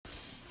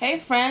Hey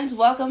friends,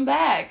 welcome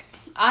back.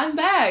 I'm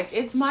back.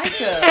 It's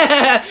Micah.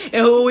 And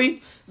who are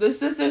we? The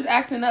Sisters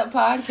Acting Up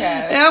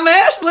podcast. I'm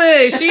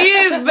Ashley. She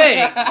is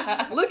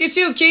back. Look at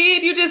you,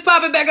 kid. You just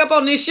popping back up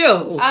on this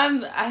show.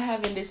 I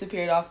haven't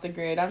disappeared off the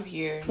grid. I'm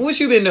here. What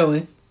you been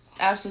doing?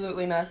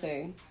 Absolutely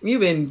nothing.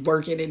 You've been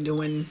working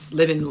and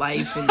living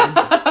life and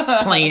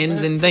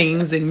plans and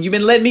things, and you've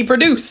been letting me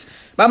produce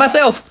by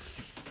myself.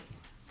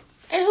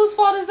 And whose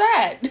fault is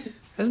that?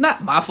 It's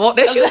not my fault.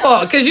 That's your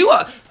fault. Because you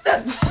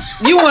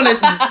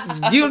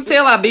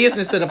tell our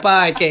business to the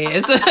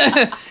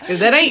podcast. Because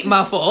that ain't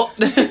my fault.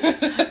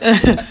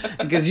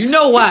 Because you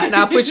know why. And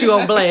I put you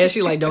on blast.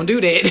 You're like, don't do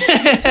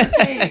that.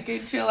 Hey, you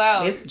can chill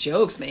out. It's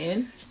jokes,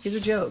 man. These are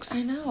jokes.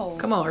 I know.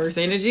 Come on, Earth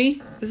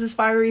Energy. This is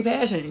fiery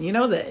passion. You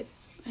know that.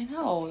 I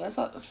know. That's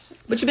all.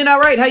 But you been all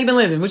right? How you been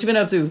living? What you been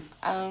up to?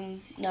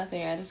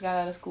 Nothing. I just got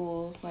out of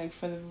school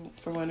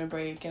for winter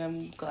break, and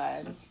I'm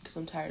glad because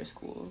I'm tired of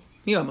school.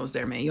 You almost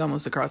there, man. You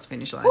almost across the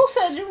finish line. Who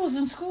said you was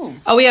in school?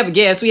 Oh, we have a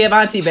guest. We have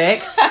Auntie back.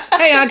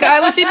 Hey, Aunt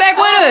Kyla, she back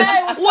with us.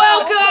 Hey, what's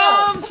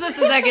Welcome,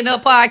 Sisters Acting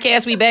Up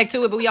podcast. We back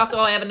to it, but we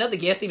also have another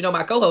guest, even though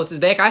my co-host is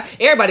back.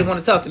 Everybody want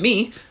to talk to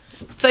me.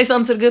 Say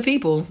something to the good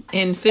people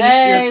and finish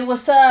Hey,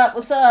 what's up?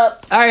 What's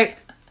up? All right.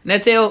 Now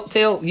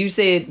tell, you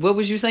said, what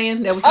was you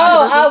saying? That was Oh,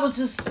 controversial? I was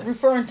just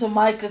referring to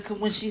Micah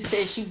when she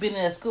said she'd been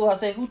in school. I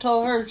said, who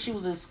told her she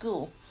was in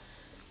school?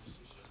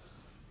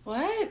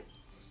 What?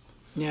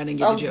 Yeah, I didn't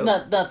get the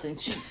joke. Nothing.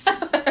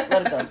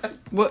 Let it go.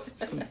 What?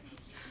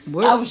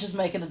 I was just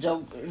making a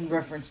joke in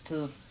reference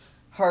to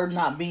her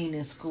not being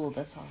in school.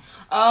 That's all.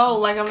 Oh,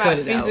 like I'm Cut not it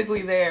out.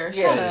 physically there.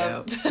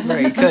 Yes. Shut up.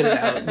 Right, cut it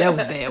out. That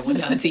was bad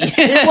one, Auntie.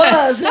 It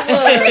was.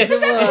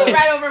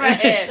 Right over my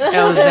head.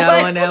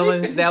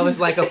 That was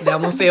like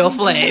that one fell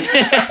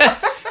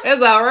flat.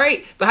 That's all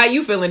right. But how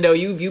you feeling though?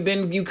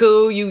 You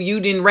cool? You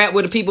didn't rap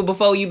with the people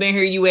before you been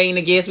here. You ain't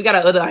a guest. We got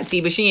our other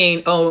auntie, but she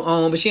ain't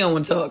on. But she don't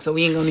want to talk, so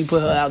we ain't gonna need to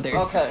put her out there.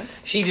 Okay.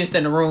 She just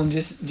in the room,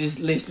 just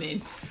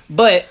listening.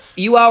 But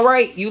you all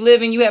right? You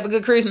living? You have a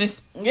good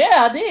Christmas?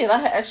 Yeah, I did.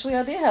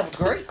 I did have a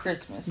great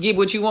Christmas. Get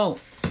what you want.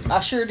 I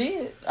sure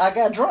did. I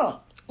got drunk.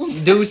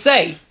 Do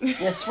say.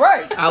 That's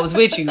right. I was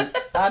with you.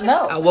 I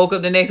know. I woke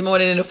up the next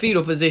morning in a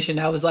fetal position.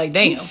 I was like,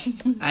 damn,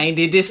 I ain't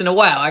did this in a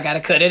while. I gotta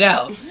cut it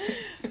out.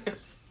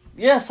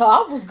 Yeah, so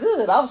I was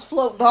good. I was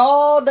floating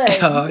all day.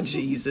 Oh,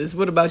 Jesus.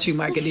 What about you,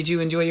 Micah? Did you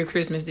enjoy your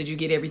Christmas? Did you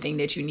get everything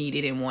that you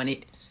needed and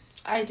wanted?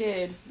 I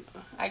did.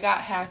 I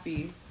got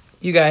happy.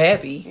 You got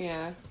happy?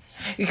 Yeah.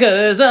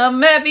 Because I'm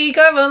happy,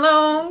 come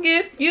along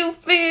if you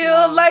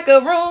feel like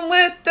a room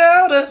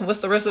without a... What's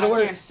the rest of the I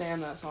words? can't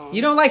stand that song.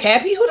 You don't like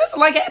happy? Who doesn't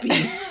like happy?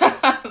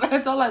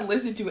 That's all I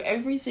listened to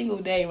every single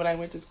day when I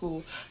went to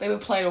school. They would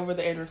play it over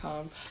the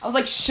intercom. I was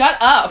like, shut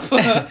up.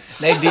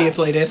 They did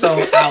play that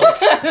song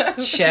out.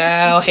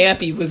 Child,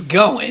 happy was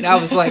going. I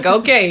was like,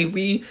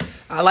 okay,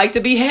 I like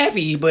to be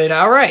happy, but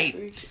all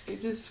right.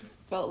 It just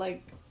felt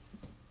like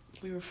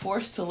we were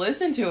forced to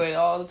listen to it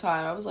all the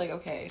time. I was like,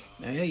 okay.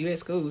 Yeah, you at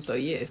school, so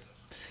yeah.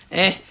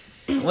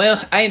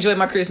 Well, I enjoyed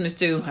my Christmas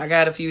too. I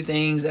got a few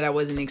things that I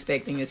wasn't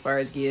expecting as far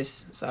as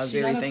gifts, so I was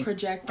very thankful.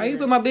 Projector. Why you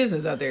put my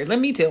business out there? Let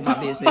me tell my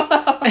business.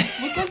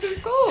 Because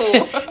it's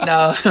cool.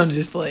 No, I'm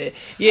just playing.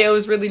 Yeah, it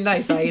was really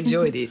nice. I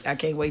enjoyed it. I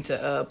can't wait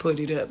to put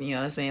it up. You know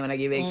what I'm saying? When I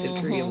get back to the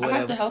crib, whatever. I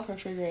have to help her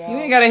figure it out. You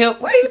ain't gotta help.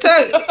 What are you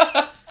talking?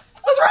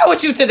 What's wrong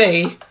with you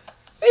today?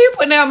 Are you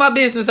putting out my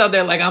business out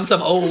there like I'm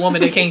some old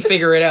woman that can't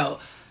figure it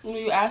out?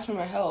 You asked for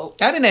my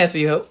help. I didn't ask for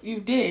your help. You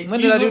did.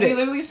 When did I do that? You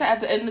literally sat at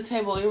the end of the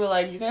table. You were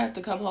like, you're going to have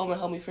to come home and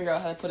help me figure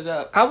out how to put it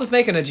up. I was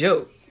making a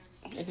joke.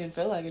 It didn't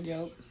feel like a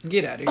joke.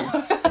 Get out of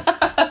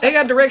here. They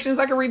got directions.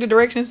 I can read the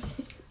directions.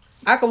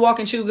 I can walk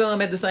and chew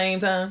gum at the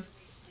same time.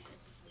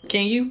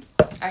 Can you?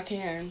 I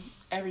can.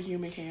 Every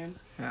human can.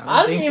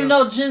 I didn't even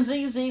know Gen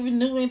Zs even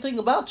knew anything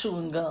about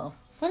chewing gum.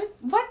 What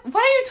are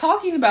you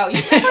talking about? You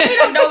think we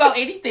don't know about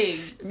anything.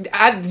 Do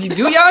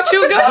y'all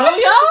chew gum? Do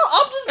y'all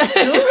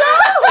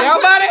Y'all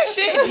buy that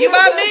shit? You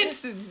buy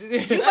mints?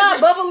 You buy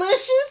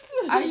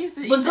Bubblicious? I used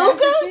to eat Bazooka?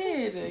 that as a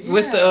kid. Yeah.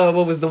 What's the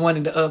what was the one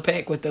in the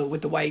pack with the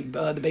white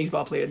the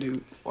baseball player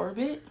dude?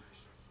 Orbit?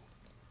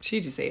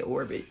 She just said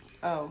Orbit.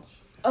 Oh.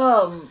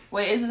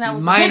 Wait, isn't that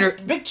what Minor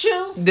Big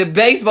Chew? the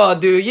baseball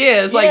dude?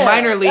 Yeah, it's like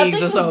minor leagues I think or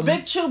it was something.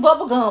 Big Chew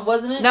bubblegum,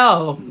 wasn't it?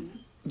 No,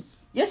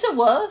 Yes, it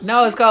was.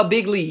 no, it's called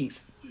Big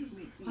Leagues.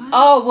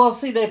 Oh, well,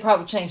 see, they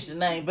probably changed the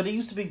name, but it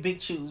used to be Big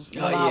Chews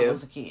when I yeah.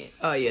 was a kid.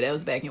 Oh yeah, that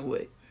was back in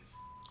what?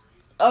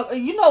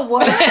 You know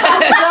what?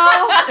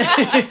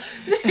 I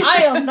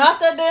am not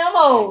that damn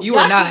old. You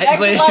are not, Acting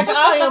but like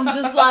I am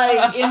just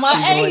like in my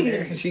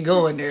 80s. She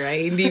going there.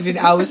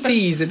 I was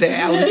teasing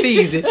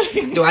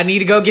that. Do I need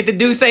to go get the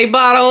Douce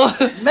bottle?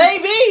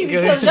 Maybe,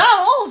 because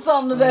y'all own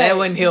something today. That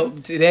wouldn't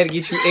help. That'll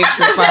get you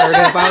extra fired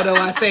up. Although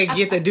I say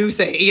get the Douce.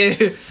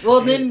 Yeah.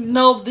 Well, then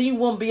you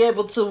won't be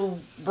able to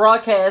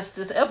broadcast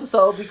this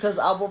episode because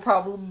I will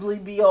probably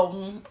be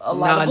on a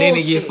lot of then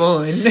bullshit. it get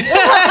fun.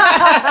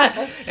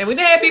 And we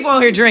didn't have people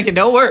on here drinking,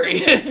 don't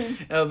worry.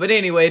 But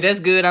anyway, that's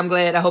good. I'm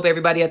glad. I hope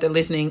everybody out there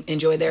listening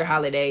enjoyed their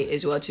holiday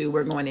as well too.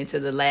 We're going into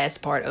the last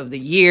part of the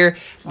year.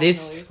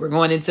 We're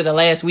going into the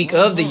last week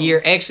of the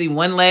year. Actually,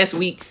 one last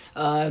week.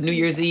 New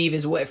Year's Eve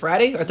is what,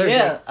 Friday or Thursday?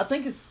 Yeah, I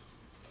think it's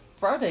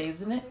Friday,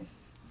 isn't it?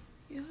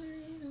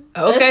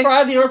 Okay. It's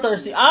Friday or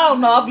Thursday. I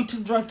don't know. I'll be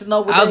too drunk to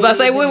know what I was about to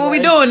say, day it is what we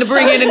anyway. doing to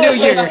bring in the new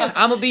year?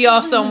 I'm going to be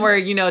off somewhere,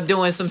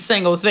 doing some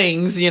single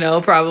things,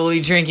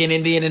 probably drinking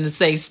and being in a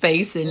safe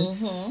space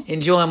and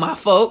enjoying my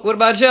folk. What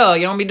about y'all?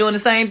 Y'all be doing the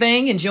same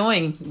thing?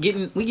 Enjoying?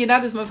 We get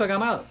out this motherfucker,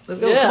 I'm out. Let's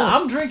go. Yeah,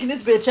 I'm drinking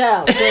this bitch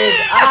out because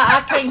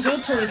I can't do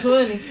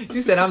 2020. She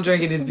said, I'm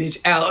drinking this bitch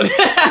out.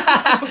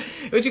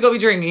 What you gonna be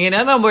drinking? And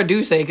I know more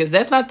do say, because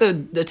that's not the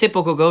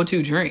typical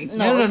go-to drink.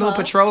 No, it's no not.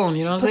 Patron,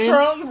 you know what I'm saying?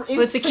 Patron,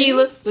 With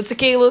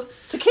tequila.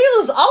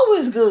 Tequila's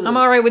always good. I'm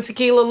all right with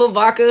tequila, a little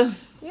vodka.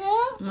 Yeah.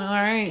 All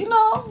right.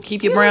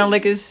 Keep your yeah. brown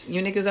liquors.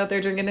 You niggas out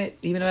there drinking it,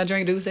 even though I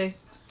drink Douce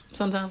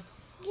sometimes.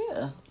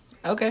 Yeah.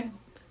 Okay.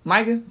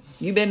 Micah,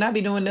 you better not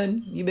be doing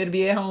nothing. You better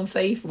be at home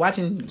safe,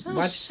 watching.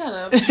 Shut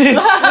up.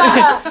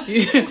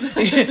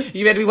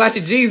 You better be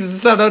watching Jesus or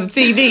something on the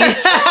TV.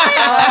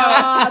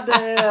 Ah,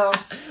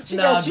 damn. She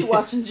got you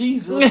watching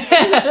Jesus.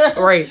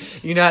 Right.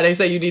 You know how they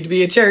say you need to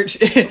be at church.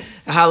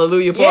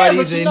 Hallelujah Yeah,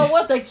 parties. but you know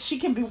what? She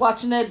can be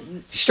watching that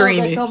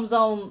Streaming. show that comes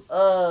on.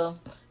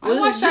 I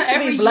watch that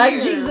every Black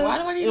year. Jesus. Why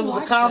do I need It to was a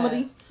watch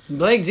comedy. that?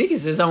 Black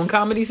Jesus on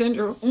Comedy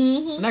Central.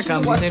 Mm-hmm. Not She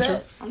can Comedy watch Central.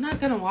 that. I'm not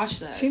gonna watch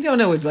that. She don't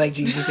know what Black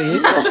Jesus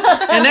is.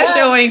 And that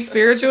show ain't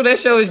spiritual. That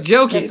show is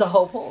joking. That's the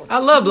whole point. I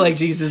love Black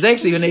Jesus.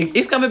 Actually, when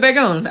it's coming back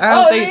on.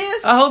 It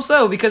is? I hope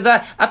so, because I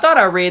thought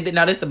I read that.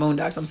 No, that's the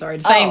Boondocks. I'm sorry.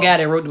 The same guy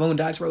that wrote the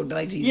Boondocks wrote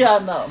Black Jesus. Yeah, I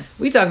know.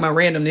 We talking about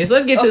randomness.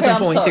 Let's get to Okay, some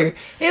I'm points sorry. here.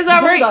 It's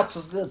all right. Boondocks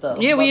was good though.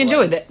 Yeah, by we the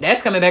enjoyed way. that.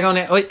 That's coming back on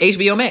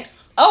HBO Max.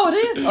 Oh, it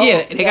is. Oh,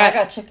 Yeah, they got- I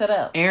gotta check that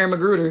out. Aaron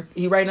Magruder,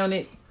 he writing on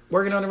it,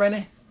 working on it right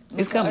now.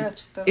 It's Okay, I coming. gotta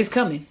check that out. It's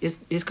coming.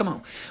 It's come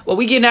on. Well,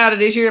 we getting out of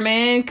this year,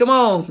 man. Come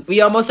on. We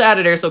almost out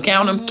of there. So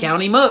count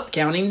him up,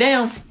 count him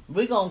down.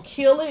 We're gonna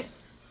kill it,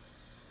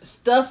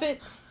 stuff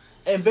it,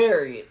 and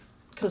bury it.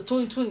 Cause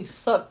 2020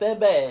 sucked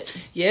that bad.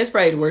 Yeah, it's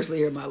probably the worst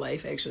year of my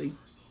life, actually.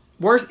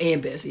 Worst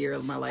and best year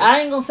of my life.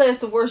 I ain't gonna say it's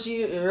the worst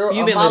year You've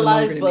of been my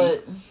living life,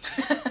 longer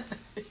but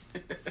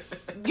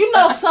you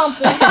know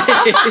something.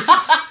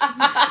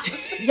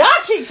 Y'all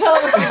keep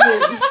coming for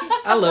me.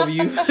 I love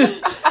you.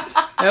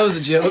 That was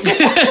a joke.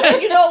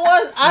 You know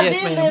what? I Yes,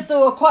 did ma'am. live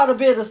through quite a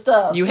bit of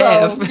stuff. You so-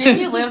 have. Did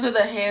he live through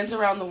the hands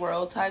around the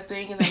world type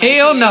thing? In the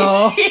Hell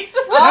no. 1980s?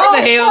 What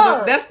the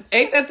hell? fuck.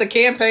 Ain't that the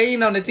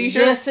campaign on the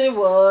t-shirt? Yes, it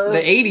was. The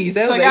 80s.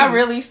 That So was y'all 80s.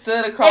 really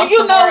stood across And you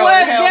the know world. what?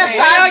 and held Yes,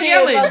 hands. I Y'all did.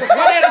 yelling. motherfucker.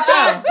 One at a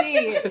time. I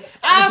did.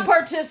 I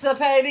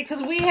participated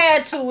because we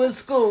had to in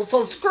school.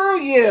 So screw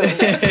you.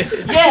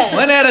 Yes.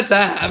 One at a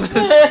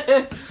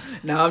time.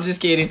 No, I'm just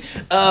kidding.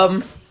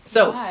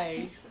 So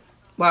Why?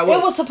 why It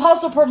what? was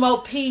supposed to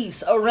promote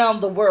peace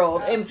around the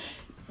world, and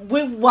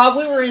while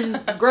we were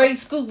in grade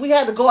school, we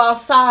had to go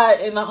outside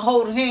and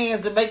hold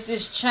hands and make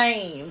this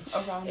chain.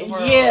 Around the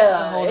world.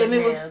 Yeah, holding and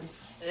it was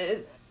hands.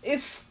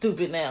 it's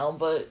stupid now,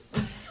 but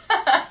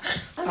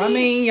I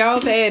mean, y'all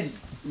have had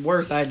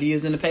worse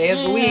ideas in the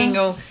past, but we ain't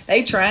gonna.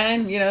 They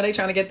trying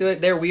to get through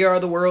it. There, we are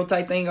the world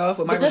type thing off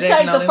with Michael this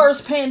Jackson. ain't the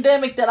first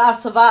pandemic that I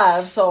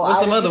survived. So What's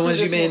I some didn't other get ones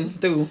through you this been one.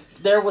 through?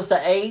 There was the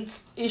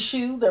AIDS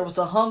issue. There was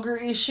the hunger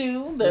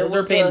issue. Those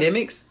are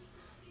pandemics.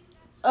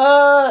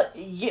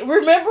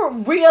 Remember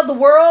We Are the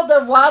World?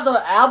 That why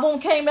the album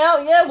came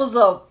out? Yeah, it was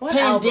a What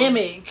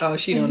pandemic. Oh,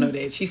 she don't know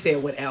that. She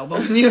said what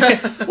album?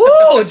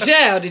 Woo,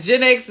 child. The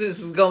Gen X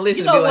is gonna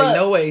listen You and be know like, what?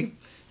 no way.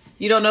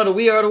 You don't know the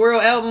We Are the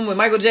World album with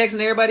Michael Jackson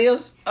and everybody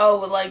else?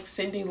 Oh, with like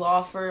Cyndi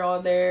Lauper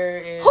on there.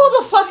 And Who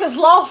the fuck is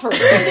Laufer?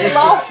 Cyndi You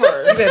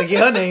Lauper. better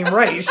get her name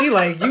right. She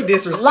like, you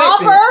disrespecting.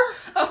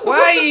 Lauper?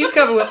 Why are you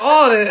coming with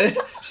all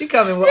the... She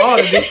coming with all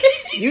the...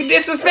 You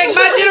disrespect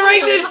my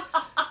generation?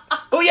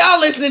 Who y'all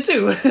listening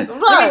to? Let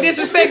Right. me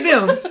disrespect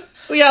them.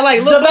 Who y'all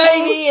like? Lil The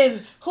Baby? Baby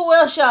and who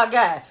else y'all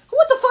got?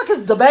 What the fuck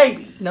is The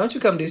Baby? Don't you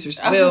come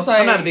disrespect. I'm Well, just like-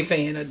 I'm not a big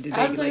fan of the I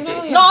Baby was like like,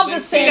 that. no, No, I'm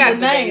just He saying got the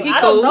The name. Baby. I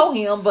He don't cool. know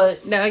him,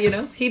 but No,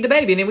 he the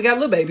Baby, and then we got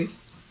Lil Baby.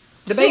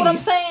 The see Baby. what I'm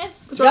saying?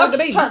 What's wrong with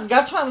the Y'all babies?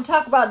 y'all trying to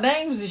talk about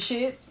names and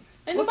shit.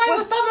 And nobody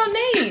was talking about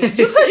names.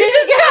 You just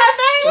got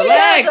names.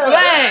 Relax, together.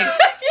 relax.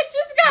 You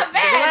just got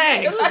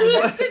mad.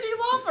 Relax. Cyndi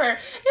Lauper.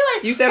 You're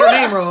like, You said her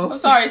name wrong. I'm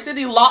sorry,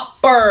 Cyndi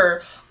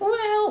Lauper. Who the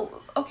hell?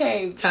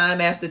 Okay. Time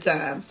after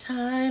time.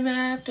 Time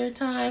after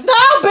time. No,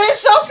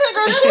 bitch, don't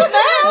figure shit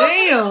now.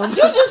 Damn. You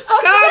just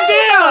fucking Calm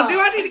down. up. Do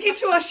I need to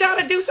get you a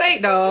shot of Douce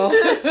 8, dog?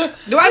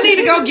 Do I need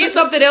to go get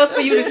something else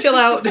for you to chill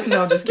out?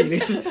 No, I'm just kidding.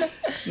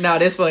 No,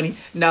 that's funny.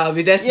 No,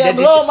 but that's Yeah, that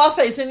blow on my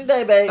face any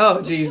day, baby.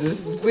 Oh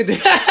Jesus! With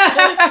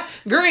the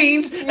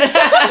greens.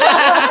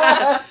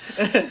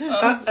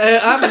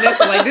 I'm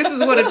Vanessa. Like, this is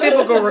what a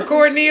typical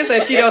recording is.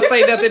 That she don't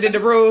say nothing in the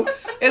room.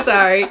 It's all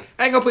right.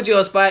 I ain't gonna put you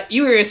on spot.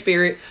 You here in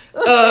spirit.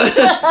 No,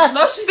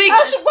 she's Speak-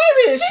 wait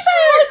a minute.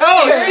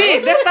 Oh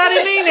shit! That's I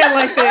didn't mean that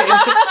like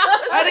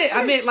that.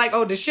 I meant like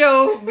on the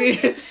show.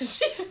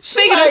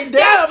 Speaking like, of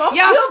damn, I'm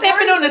y'all still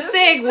stepping on the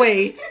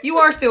segue. You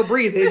are still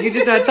breathing. You're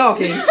just not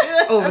talking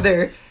over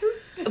there.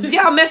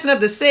 Y'all messing up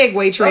the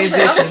segue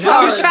transition. I'm I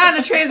sorry. was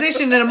trying to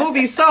transition to the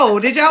movie Soul.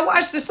 Did y'all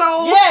watch the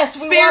Soul? Yes,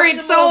 we Spirit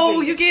watched the Soul.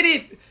 movie. You get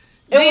it?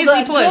 It was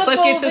Disney a Plus. good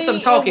Let's get to movie. some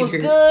talking It was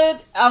here. good.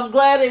 I'm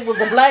glad it was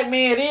a black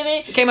man in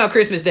it. It came out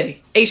Christmas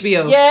Day.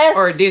 HBO. Yes.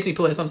 Or Disney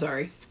Plus. I'm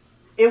sorry.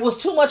 It was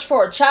too much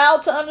for a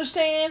child to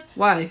understand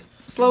Why?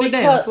 Slow it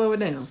down. Because- Slow it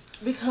down.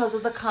 because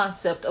of the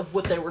concept of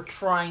what they were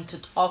trying to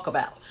talk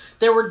about.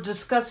 They were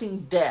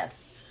discussing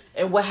death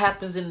and what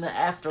happens in the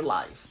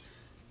afterlife.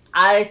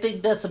 I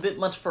think that's a bit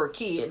much for a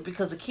kid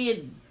because a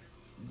kid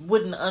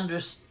wouldn't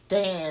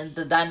understand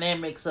the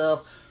dynamics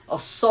of a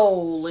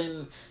soul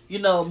and,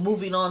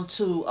 moving on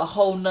to a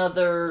whole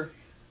nother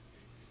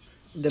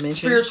Dimension.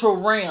 spiritual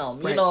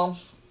realm, Right.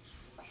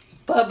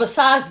 But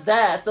besides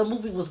that, the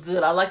movie was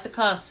good. I like the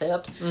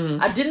concept.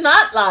 Mm-hmm. I did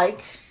not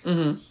like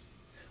Mm-hmm.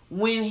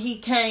 when he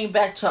came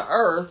back to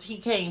Earth. He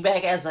came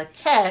back as a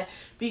cat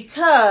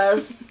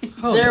because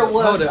there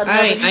was Hold up. another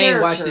I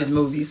ain't watched character. this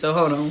movie, so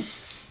hold on.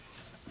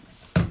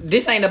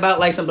 This ain't about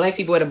like some black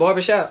people at a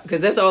barbershop,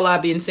 because that's all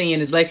I've been seeing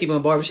is black people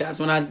in barbershops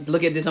when I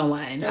look at this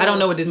online. I don't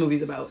know what this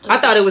movie's about. I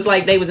thought it was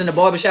like they was in the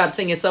barbershop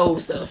singing soul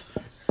stuff.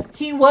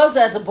 He was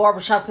at the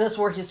barbershop because that's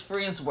where his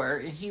friends were,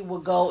 and he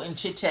would go and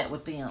chit chat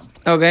with them.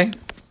 Okay.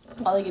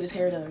 While they get his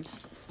hair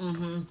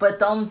done. But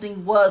the only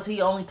thing was,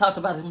 he only talked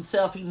about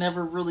himself. He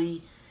never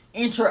really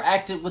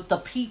interacted with the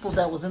people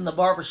that was in the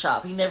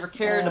barbershop. He never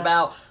cared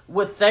about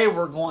what they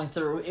were going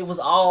through. It was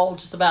all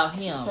just about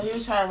him. So he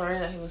was trying to learn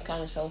that he was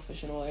kind of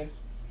selfish in a way.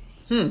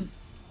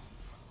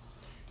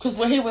 Because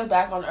when he went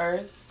back on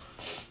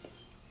Earth,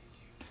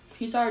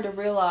 he started to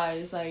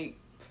realize, like,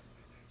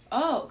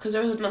 oh, because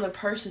there was another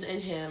person in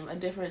him, a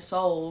different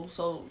soul.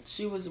 So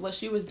what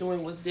she was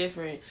doing was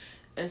different.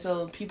 And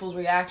so people's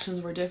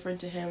reactions were different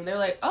to him. They were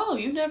like, oh,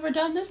 you've never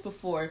done this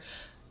before.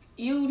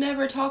 You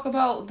never talk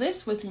about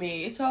this with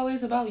me. It's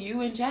always about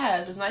you and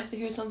Jazz. It's nice to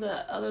hear something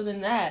other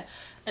than that.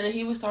 And then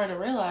he was starting to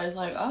realize,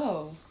 like,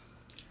 oh,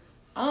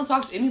 I don't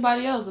talk to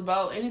anybody else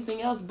about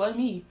anything else but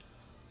me.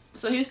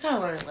 So he was kind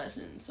of learning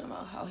lessons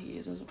about how he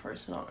is as a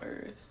person on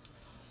Earth.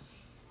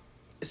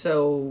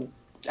 So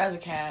As a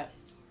cat.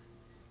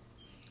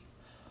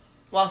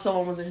 While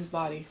someone was in his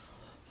body.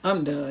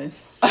 I'm done.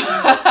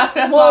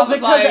 That's Well, why I was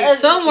because like, as-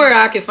 Somewhere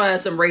I could find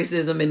some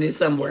racism in this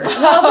somewhere.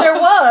 Well, there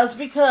was,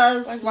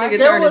 because Nigga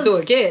there turned was into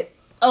a cat.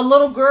 a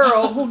little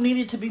girl who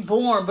needed to be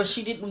born, but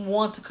she didn't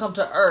want to come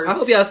to Earth. I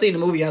hope y'all seen the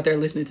movie out there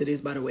listening to this,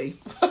 by the way.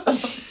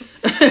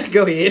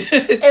 Go ahead.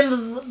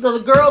 And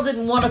the girl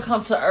didn't want to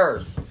come to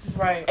Earth.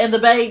 right. And the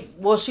babe,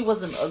 well, she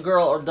wasn't a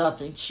girl or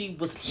nothing. She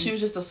was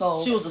just a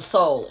soul. She was a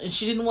soul, and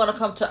she didn't want to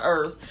come to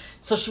Earth,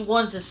 so she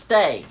wanted to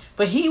stay.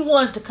 But he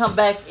wanted to come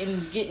back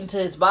and get into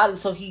his body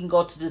so he can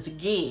go to this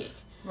gig.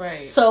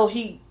 Right. So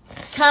he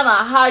kind of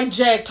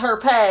hijacked her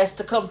past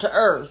to come to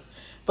Earth.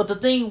 But the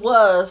thing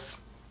was,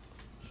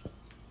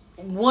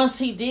 once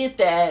he did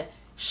that,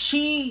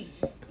 she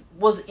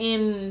was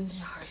in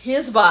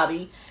his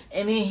body,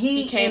 and then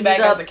he came ended back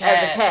up as a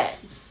cat.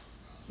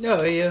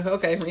 Oh, yeah.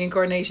 Okay.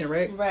 Reincarnation,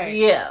 right? Right.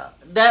 Yeah,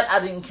 that I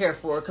didn't care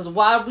for, because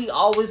why we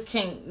always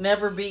can't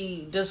never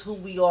be just who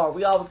we are.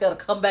 We always got to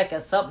come back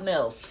as something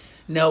else.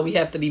 No, we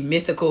have to be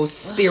mythical,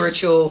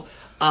 spiritual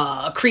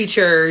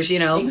creatures,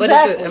 Exactly. But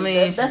it's, I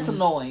mean, that's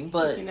annoying.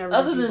 But You never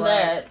other be than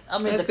black. that, I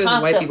mean, that's the because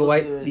concept white people was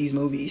write good. these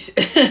movies,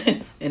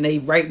 and they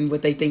writing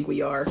what they think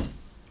we are.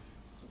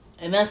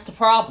 And that's the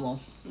problem.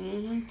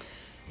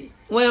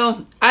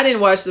 Well, I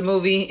didn't watch the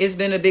movie. It's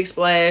been a big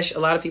splash. A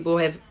lot of people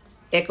have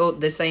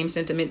echoed the same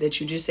sentiment that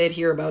you just said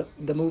here about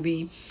the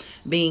movie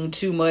being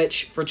too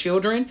much for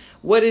children.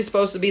 What is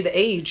supposed to be the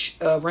age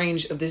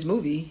range of this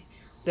movie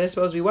that's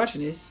supposed to be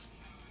watching this?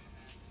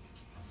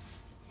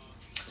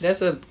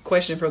 That's a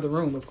question for the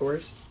room, of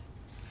course.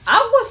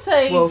 I would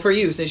say, Well, for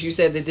you, since you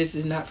said that this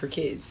is not for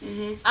kids.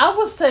 I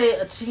would say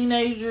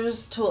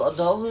teenagers to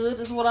adulthood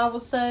is what I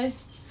would say.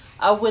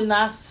 I would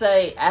not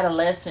say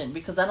adolescent,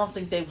 because I don't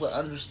think they would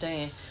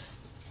understand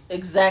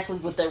exactly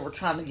what they were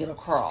trying to get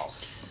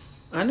across.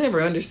 I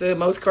never understood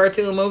most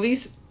cartoon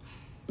movies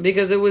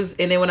because it was,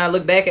 and then when I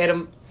look back at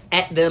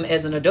them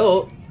as an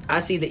adult, I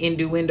see the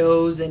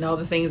innuendos and all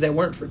the things that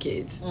weren't for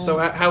kids. So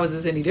how is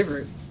this any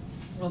different?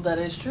 Well, that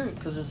is true,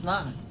 because it's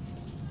not.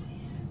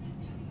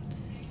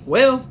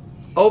 Well,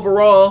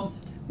 overall,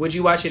 would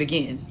you watch it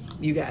again?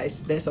 You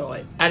guys, that's all.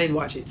 I didn't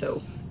watch it,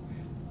 so.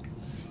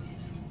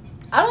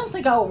 I don't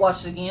think I would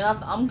watch it again.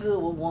 I'm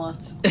good with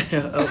once.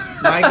 Oh,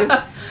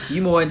 Micah,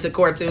 you more into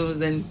cartoons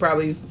than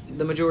probably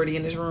the majority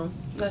in this room.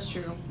 That's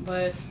true.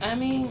 But, I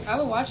mean, I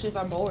would watch it if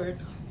I'm bored.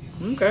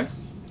 Okay.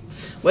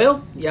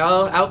 Well,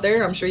 y'all out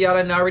there, I'm sure y'all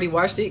done already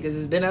watched it because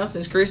it's been out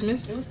since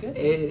Christmas. It was good.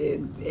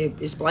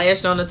 It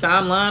splashed on the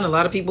timeline. A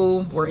lot of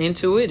people were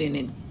into it,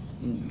 and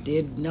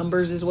did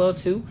numbers as well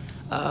too.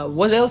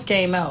 What else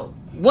came out?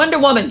 Wonder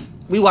Woman.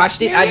 We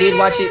watched it. I did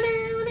watch it.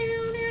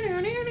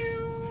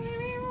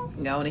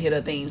 I want to hit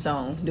a theme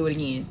song. Do it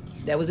again.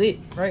 That was it,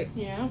 right?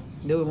 Yeah.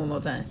 Do it one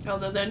more time. Oh,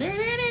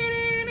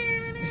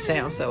 It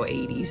sounds so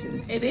 80s.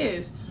 And, it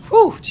is.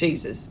 whew,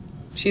 Jesus.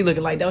 She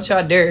looking like, don't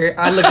y'all dare.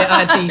 I look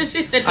at Auntie.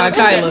 She said,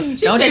 Kyla.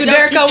 she Don't said, you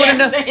dare come with say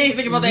enough.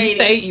 anything about the You 80s.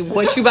 say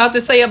what you about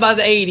to say about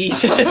the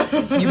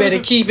 80s. You better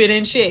keep it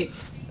in check.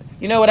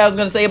 You know what I was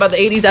going to say about the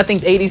 80s? I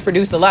think the 80s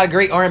produced a lot of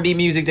great R&B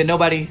music that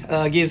nobody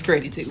gives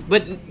credit to.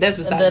 But that's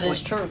beside the point. That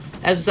is true.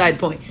 That's beside the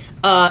point.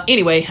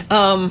 Anyway,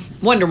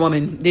 Wonder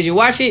Woman. Did you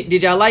watch it?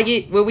 Did y'all like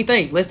it? What we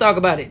think? Let's talk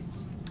about it.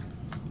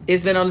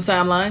 It's been on the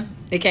timeline.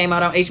 It came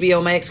out on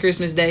HBO Max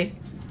Christmas Day.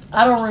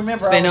 I don't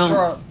remember. It's been I was on.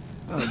 drunk.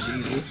 Oh,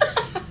 Jesus.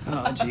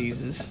 Oh,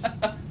 Jesus.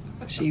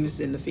 She was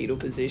in the fetal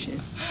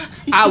position.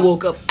 I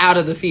woke up out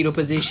of the fetal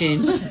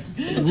position,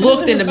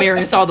 looked in the mirror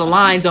and saw the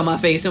lines on my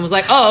face and was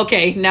like, oh,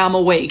 okay, now I'm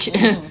awake.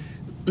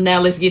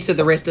 Now let's get to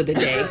the rest of the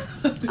day.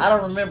 I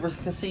don't remember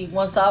because see,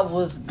 once I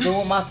was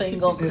doing my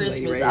thing on This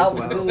lady Christmas, right I here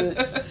was is wild.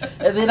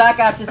 good, and then I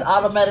got this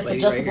automatic This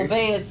lady right adjustable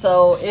here. bed,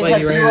 so it lady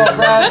has right zero here.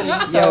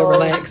 gravity. So Yo,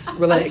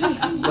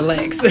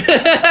 relax.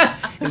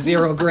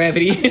 Zero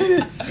gravity.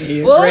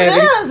 Yeah, well,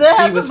 gravity. it is. It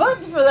She has was- a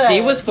button for that.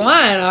 She was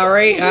flying, all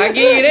right. I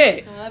give you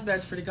that. Oh, that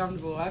bed's pretty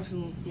comfortable.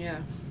 Yeah.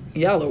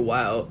 Y'all are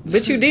wild.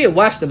 But you did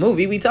watch the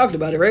movie. We talked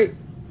about it, right?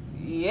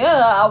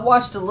 Yeah, I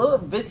watched a little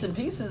bits and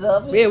pieces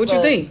of it. Yeah, what you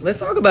but think? Let's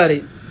talk about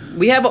it.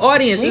 We have an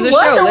audience. She It's a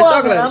Wonder show. Let's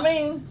talk Woman. about it. I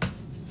mean,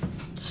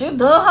 she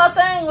done her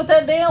thing with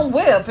that damn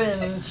whip,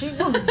 and she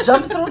was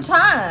jumping through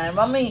time.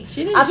 I mean,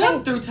 She didn't I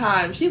jump think, through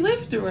time. She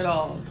lived through it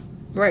all.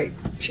 Right.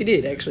 She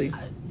did, actually.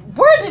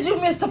 Where did you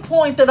miss the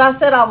point that I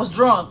said I was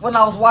drunk when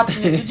I was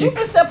watching it? Did you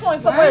miss that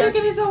point Why are you somewhere?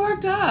 getting so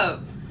worked up?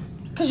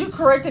 Because you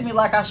corrected me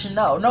like I should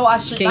know. No, I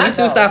should Can not you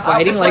two know. stop I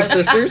fighting was like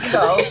sisters?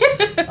 No.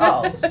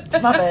 Oh,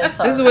 it's my bad.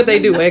 Sorry. This is what they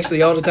do,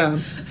 actually, all the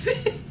time.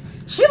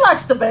 She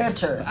likes to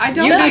banter. I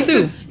don't You do like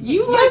too.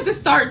 You like to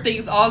start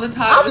things all the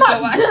time. I'm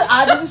not. so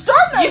I didn't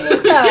start nothing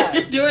this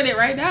You're time. doing it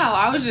right now.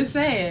 I was just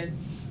saying.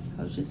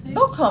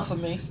 Don't come for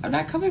me. I'm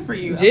not coming for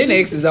you. Gen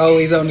X is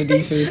always on the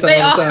defense all They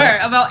the are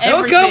time. about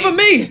Don't everything. come for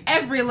me.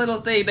 Every little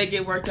thing they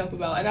get worked up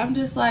about, and I'm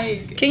just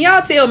like, Can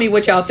y'all tell me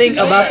what y'all think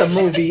about the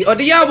movie? Or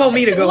do y'all want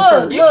me to go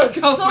first? Look,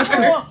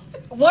 Go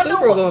Wonder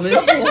Superwoman.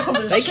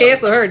 Superwoman. They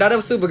cancel her. That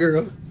was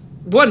Supergirl.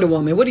 Wonder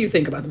Woman. What do you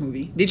think about the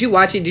movie? Did you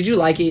watch it? Did you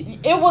like it?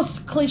 It was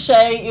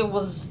cliche. It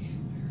was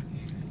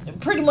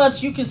pretty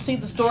much you could see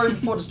the story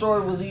before the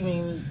story was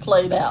even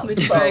played out. which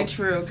is So, very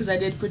true because I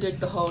did predict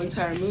the whole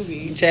entire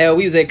movie. Child,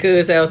 we was at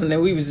Cuz house and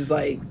then we was just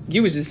like,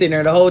 you was just sitting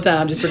there the whole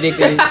time just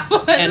predicting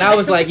it. And I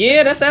was like,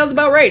 yeah, that sounds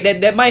about right.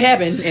 That might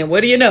happen. And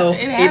what do you know?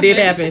 It did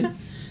happen.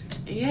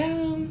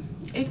 Yeah,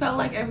 it felt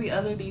like every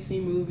other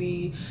DC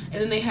movie,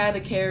 and then they had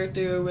a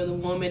character where the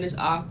woman is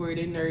awkward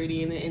and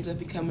nerdy, and it ends up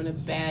becoming a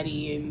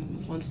baddie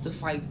and wants to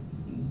fight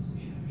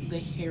the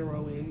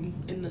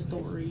heroine in the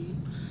story.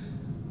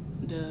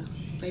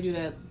 They do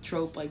that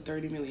trope like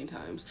 30 million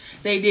times.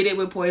 They did it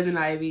with Poison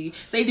Ivy.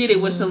 They did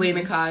it with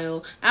Selena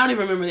Kyle. I don't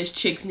even remember this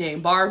chick's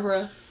name.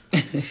 Barbara.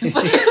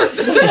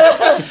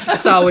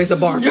 It's always a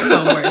Barbara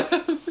somewhere.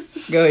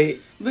 Go ahead.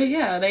 But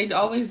yeah, they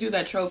always do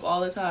that trope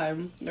all the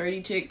time.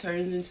 Nerdy chick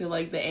turns into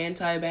like the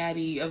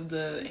anti-baddie of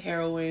the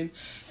heroine,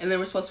 and then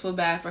we're supposed to feel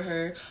bad for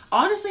her.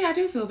 Honestly, I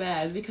do feel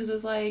bad because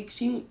it's like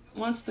she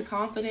wants the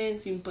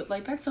confidence, but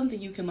like that's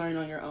something you can learn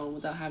on your own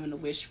without having to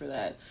wish for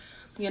that,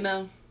 you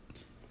know?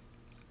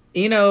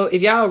 You know,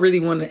 if y'all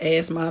really want to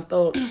ask my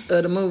thoughts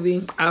of the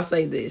movie, I'll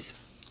say this.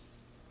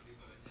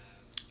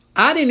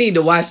 I didn't need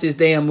to watch this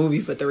damn movie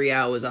for 3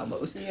 hours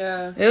almost.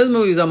 Yeah. This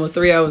movie was almost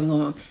 3 hours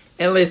long.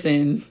 And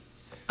listen,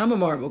 I'm a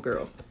Marvel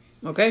girl,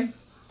 okay?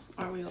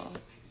 Aren't we all?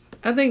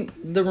 I think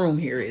the room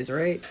here is,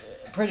 right?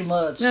 pretty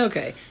much.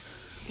 Okay.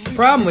 The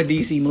problem with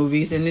DC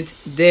movies, and it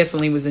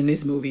definitely was in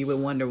this movie with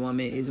Wonder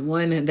Woman, is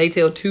one, they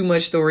tell too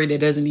much story that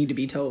doesn't need to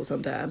be told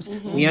sometimes.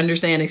 Mm-hmm. We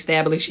understand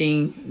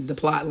establishing the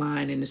plot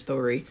line and the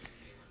story,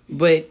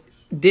 but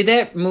did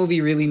that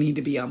movie really need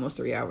to be almost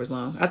 3 hours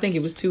long? I think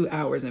it was 2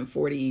 hours and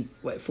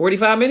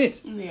 45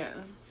 minutes? Yeah.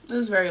 It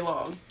was very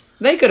long.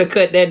 They could have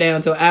cut that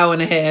down to an hour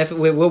and a half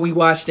with what we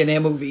watched in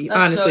that movie. That's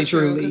honestly, so true,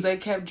 truly. because they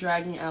kept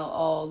dragging out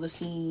all the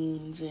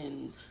scenes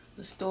and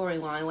the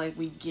storyline. Like,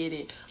 we get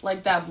it.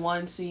 Like that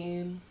one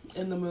scene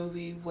in the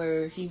movie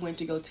where he went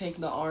to go take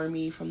the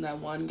army from that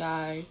one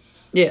guy.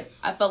 Yeah.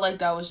 I felt like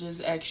that was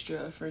just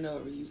extra for no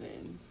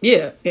reason.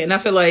 Yeah. And I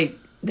feel like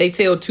they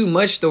tell too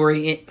much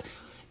story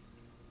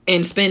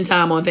and spend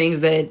time on things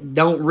that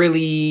don't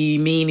really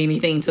mean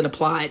anything to the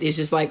plot. It's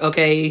just like,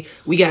 okay,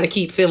 we got to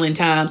keep filling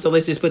time, so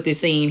let's just put this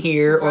scene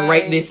here or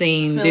write this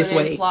scene Filling this in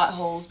way. Plot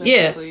holes,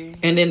 basically. Yeah,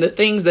 and then the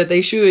things that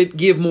they should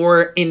give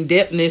more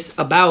in-depthness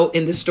about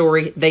in the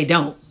story, they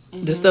don't.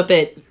 Mm-hmm. The stuff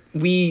that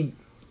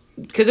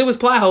because it was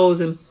plot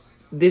holes in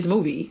this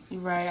movie.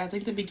 Right, I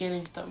think the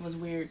beginning stuff was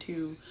weird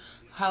too.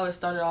 How it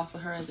started off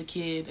with her as a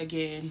kid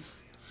again.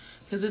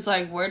 Because it's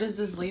like, where does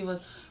this leave us?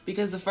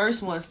 Because the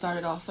first one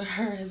started off with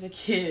her as a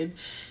kid,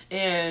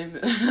 and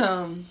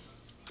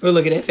Well,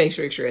 look at that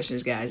facial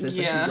expressions, guys. That's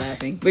why Yeah. she's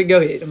laughing. But go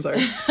ahead. I'm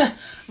sorry.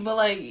 but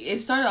like it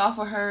started off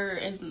with her,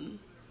 and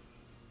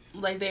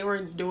like they were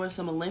doing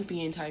some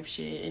Olympian type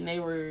shit, and they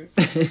were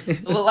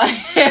well, like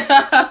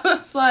I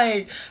was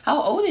like,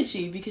 how old is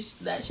she? Because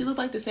she looked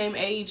like the same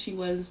age she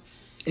was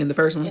In the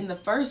first one, in the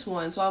first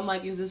one. So I'm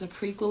like, is this a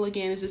prequel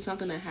again? Is this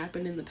something that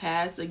happened in the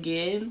past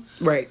again?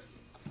 right?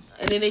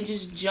 And then they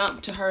just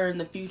jumped to her in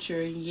the future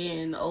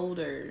again,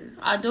 older.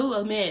 I do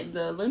admit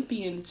the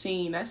Olympian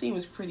scene. That scene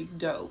was pretty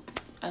dope.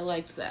 I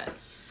liked that.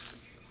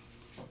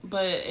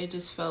 But it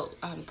just felt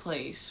out of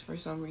place for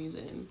some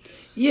reason.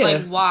 Yeah.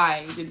 Like,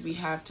 why did we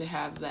have to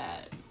have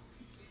that?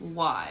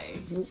 Why?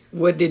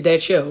 What did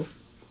that show,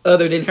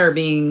 other than her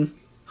being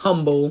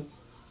humble,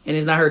 and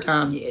it's not her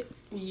time yet?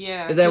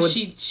 Yeah, Is that 'cause what-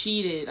 she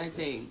cheated, I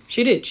think.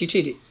 She did. She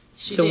cheated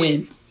She to did.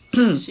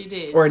 win, She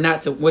did. or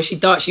not to. Well, she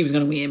thought she was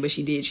going to win, but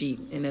she did cheat,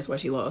 and that's why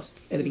she lost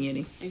at the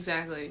beginning.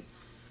 Exactly.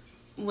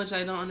 Which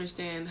I don't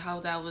understand how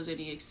that was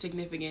any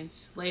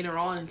significance later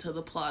on into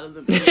the plot of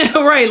the movie.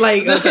 Right?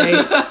 Like, okay,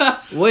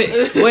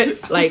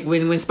 what? Like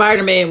when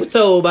Spider-Man was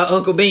told by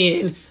Uncle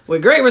Ben,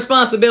 with great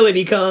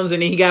responsibility comes,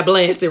 and then he got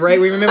blasted. Right?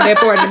 We remember that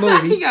part in the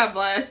movie. He got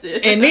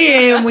blasted. And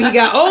then when he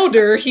got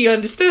older, he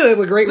understood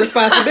with great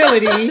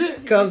responsibility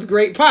comes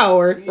great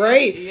power,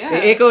 right? Yeah.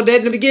 They echoed that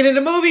in the beginning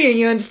of the movie, and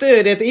you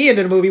understood at the end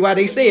of the movie why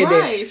they said that.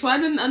 Right. So I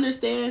didn't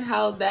understand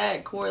how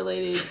that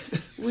correlated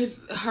with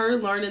her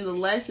learning the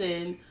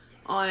lesson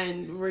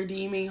on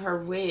redeeming her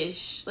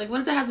wish. Like, what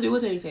does that have to do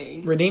with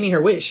anything? Redeeming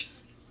her wish.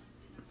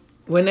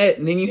 When that,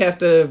 and then you have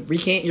to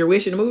recant your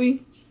wish in the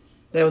movie?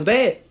 That was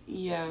bad.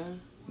 Yeah,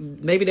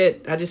 Maybe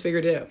that, I just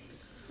figured it out.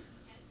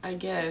 I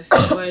guess.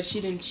 But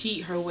she didn't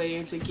cheat her way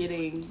into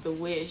getting the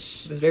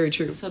wish. That's very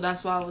true. So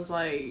that's why I was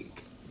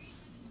like,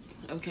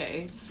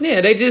 okay.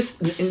 Yeah, they just,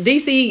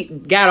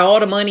 DC got all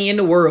the money in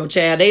the world,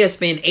 Chad. They have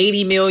spent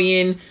 $80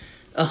 million,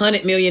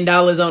 $100 million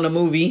on a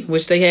movie,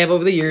 which they have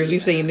over the years.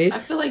 We've seen this. I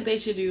feel like they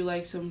should do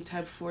like some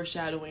type of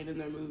foreshadowing in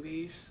their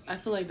movies. I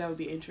feel like that would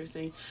be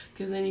interesting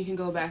because then you can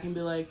go back and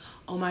be like,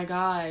 oh my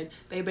god,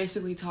 they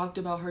basically talked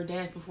about her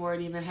death before it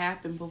even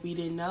happened, but we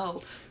didn't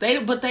know. They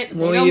don't go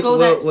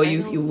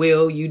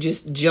that. You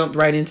just jumped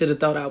right into the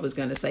thought I was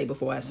gonna say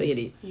before I said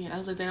it. Yeah, I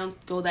was like, they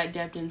don't go that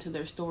depth into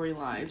their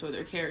storylines or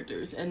their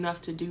characters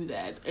enough to do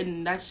that,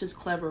 and that's just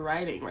clever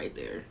writing right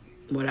there.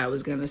 What I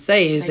was gonna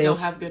say is They don't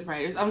have good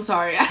writers. I'm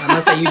sorry. I'm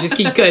gonna say you just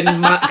keep cutting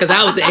because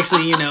I was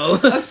actually,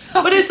 I'm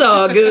sorry. but it's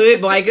all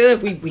good. Like,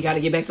 we got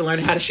to get back to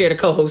learning how to share the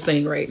co-host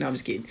thing, right? No, I'm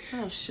just kidding.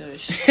 Oh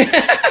shush.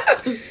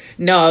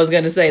 No, I was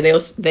gonna say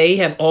they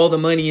have all the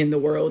money in the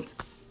world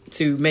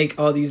to make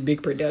all these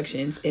big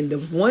productions, and the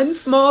one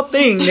small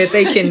thing that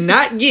they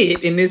cannot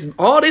get in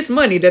all this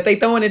money that they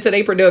throwing into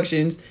their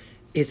productions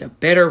is a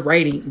better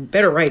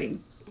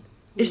writing.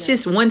 It's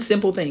just one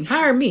simple thing.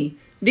 Hire me.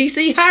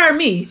 DC, hire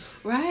me.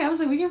 Right? I was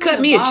like, we can Cut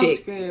write me a bomb check.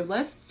 script.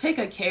 Let's take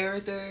a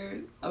character,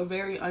 a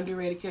very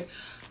underrated character.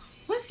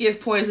 Let's give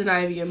Poison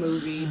Ivy a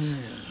movie.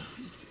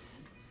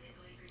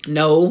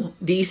 No,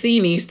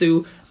 DC needs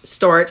to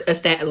start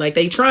like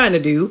they trying to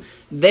do.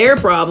 Their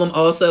problem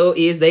also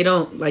is they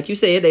don't, like you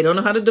said, they don't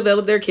know how to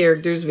develop their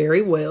characters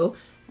very well.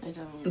 I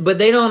don't. But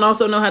they don't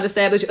also know how to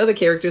establish other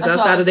characters That's what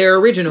I outside of was their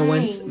original saying.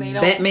 ones. They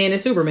don't- Batman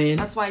and Superman.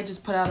 That's why I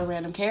just put out a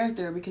random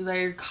character because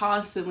they're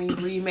constantly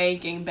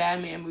remaking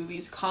Batman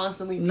movies,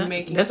 constantly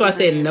remaking. That's why I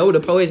said Superman no to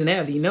movies. Poison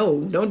Ivy.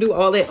 No, don't do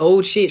all that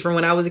old shit from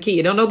when I was a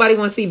kid. Don't nobody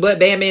want to see but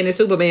Batman and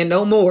Superman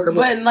no more.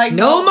 But like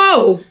no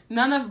more.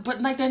 None of,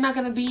 but like they're not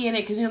gonna be in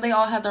it because they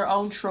all have their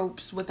own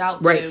tropes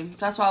without Right. them. So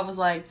that's why I was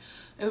like,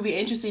 it would be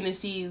interesting to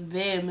see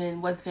them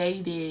and what they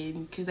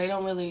did because they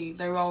don't really.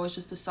 They were always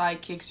just a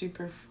sidekick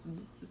super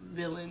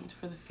villain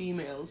for the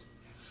females.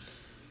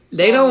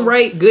 They So- don't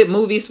write good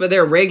movies for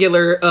their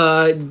regular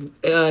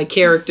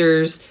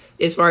characters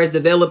as far as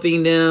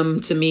developing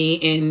them to me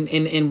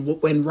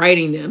and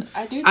writing them.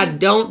 I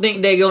don't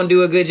think they're going to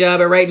do a good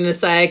job at writing a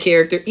side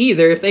character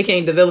either if they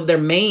can't develop their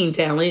main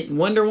talent.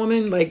 Wonder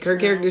Woman, like her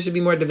character should be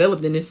more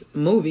developed in this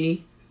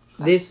movie.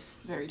 That's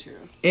very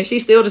true. And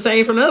she's still the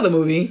same from the other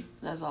movie.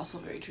 That's also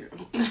very true.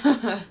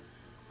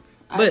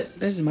 But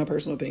this is my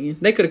personal opinion.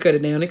 They could have cut it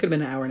down. It could have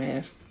been an hour and a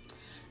half.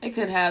 It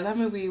could have. That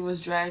movie was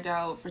dragged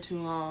out for too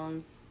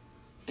long.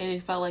 And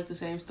it felt like the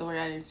same story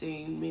I didn't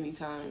see many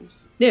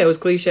times. Yeah, it was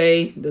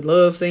cliche. The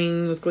love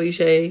scene was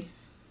cliche.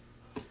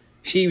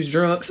 She was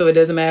drunk, so it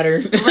doesn't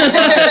matter.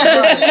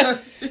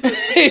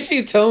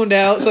 She toned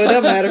out, so it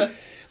doesn't matter.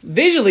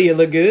 Visually, it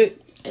looked good.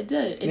 It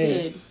did. It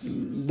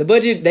did. The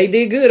budget, they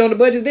did good on the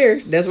budget there.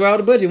 That's where all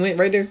the budget went,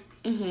 right there.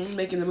 Mm-hmm.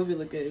 Making the movie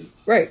look good.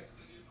 Right.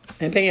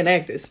 And paying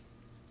actors.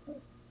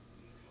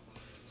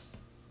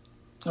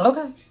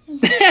 Okay.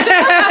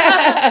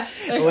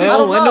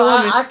 Well, Wonder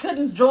Woman. I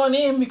couldn't join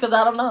in because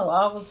I don't know.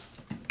 I was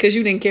Because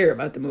you didn't care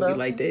about the movie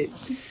like that.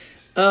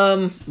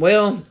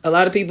 Well, a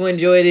lot of people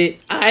enjoyed it.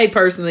 I I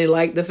personally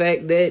like the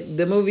fact that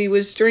the movie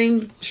was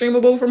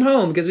streamable from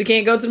home because we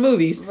can't go to the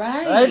movies.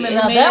 Right. I mean,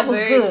 now made that it was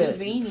very good.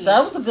 convenient.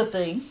 That was a good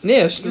thing.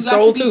 Yeah, You she's got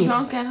sold to be too.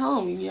 drunk at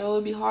home. You know, it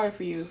would be hard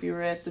for you if you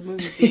were at the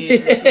movie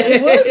theater.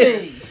 It would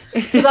be.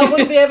 Because I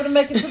wouldn't be able to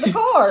make it to the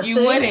car. You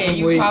see? wouldn't.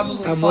 You waiting.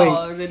 probably I'm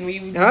fall. Then we.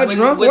 How would-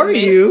 drunk would were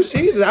miss- you?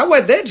 Jesus, I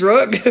wasn't that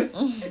drunk.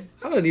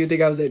 I don't even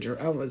think I was that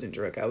drunk. I wasn't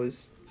drunk. I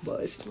was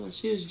buzzed. Well,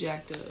 she was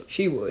jacked up.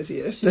 She was,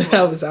 yes. She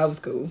was. I was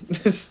cool.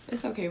 It's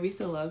okay. We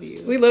still love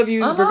you. We love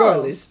you I know.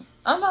 regardless.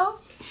 I know.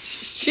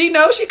 She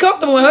knows she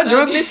comfortable in her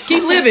drunkenness.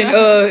 Keep living.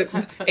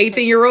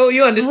 18-year-old,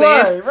 you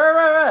understand.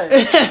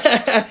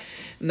 Right.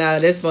 Nah,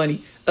 that's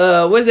funny.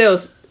 What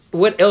else?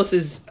 What else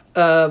is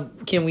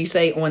can we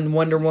say on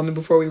Wonder Woman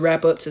before we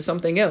wrap up to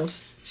something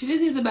else? She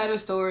just needs a better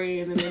story,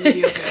 and then it'll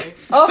be okay.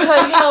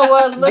 Okay, you know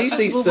what? Let's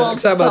DC just move on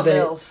sucks. to How about something that?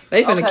 else.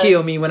 They finna Okay.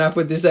 kill me when I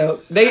put this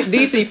out.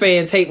 DC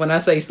fans hate when I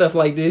say stuff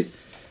like this.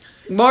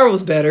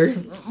 Marvel's better.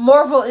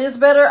 Marvel is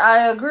better.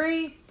 I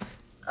agree.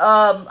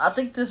 I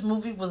think this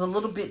movie was a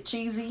little bit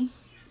cheesy.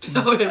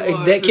 No, it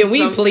was. That, can we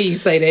Some-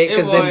 please say that?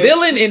 Because It the was.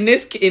 villain in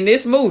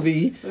this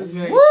movie, It was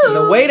very Woo! cheap.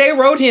 the way they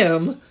wrote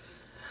him,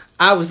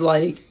 I was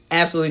like,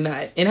 absolutely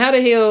not. And how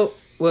the hell?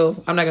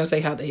 Well, I'm not gonna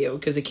say how the hell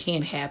because it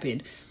can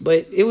happen.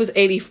 But it was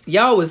 80.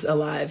 Y'all was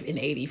alive in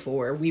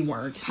 84. We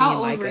weren't. Me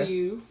How and old were Micah.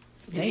 you?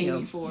 In Damn.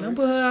 84. Don't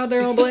put her out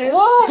there on blast.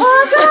 Oh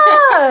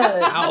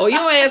my god! Oh, you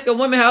don't ask a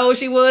woman how old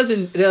she was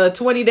in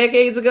 20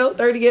 decades ago,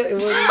 30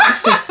 decades.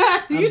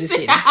 I'm just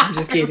kidding. I'm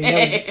just kidding.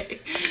 That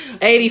was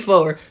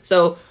 84.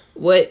 So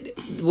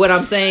what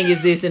I'm saying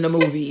is this in the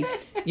movie.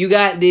 You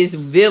got this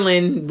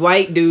villain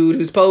white dude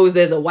who's posed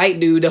as a white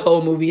dude the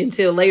whole movie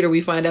until later we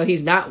find out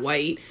he's not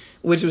white,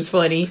 which was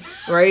funny,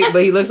 right?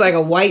 But he looks like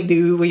a white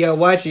dude when y'all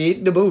watch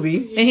it, the movie.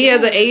 And he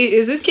has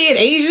is this kid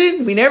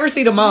Asian? We never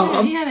see the He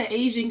mom. had an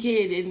Asian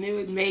kid, and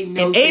it made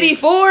no In sense.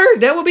 84,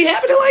 that would be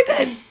happening like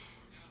that?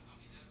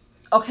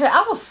 Okay,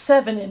 I was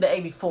 7 into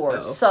 84,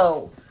 Oh.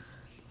 so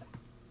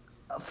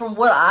from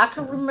what I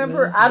can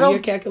remember, I Do don't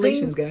your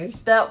calculations, think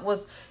guys. that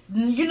was.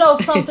 You know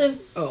something?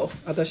 Oh,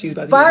 I thought she was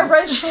about to get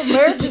it. Biracial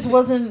marriages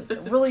wasn't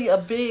really a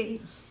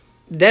big.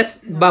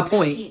 That's my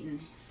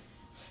point.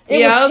 It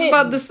Yeah, I was hidden.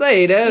 about to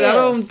say that. I Yeah.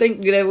 don't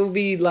think that would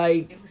be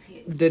like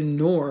the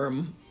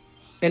norm.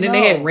 And then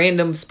they No. had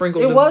random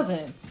sprinkled. It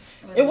wasn't.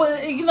 It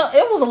was, you know,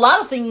 it was a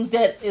lot of things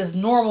that is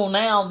normal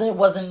now that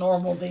wasn't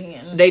normal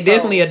then. They So,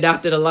 definitely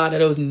adopted a lot of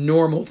those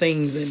normal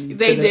things and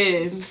They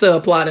did.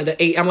 subplot of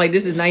the 8. I'm like,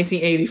 this is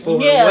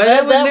 1984. Yeah, Well,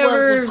 that would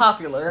wasn't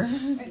popular.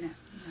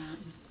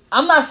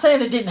 I'm not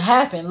saying it didn't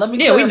happen. Let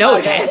me Yeah, we know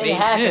it clarify that.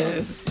 happened. It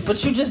happened,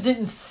 but you just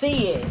didn't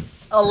see it.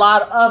 A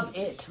lot of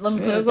it. Let me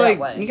put It it was that like,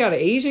 way. you got an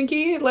Asian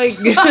kid? Like,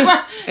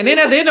 and then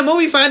at the end of the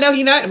movie, find out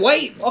he not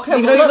white. Okay,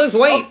 Even well, though he looks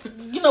white.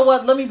 You know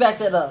what? Let me back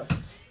that up.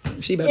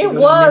 She about to It go to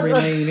was memory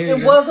lane. Here it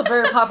you go. was a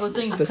very popular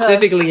thing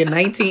Specifically in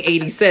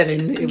 1987.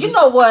 It because you was-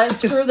 know what?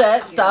 Screw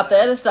that. Stop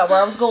that. It's not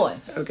where I was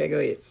going. Okay, go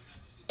ahead.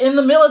 In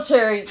the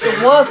military,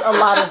 there was a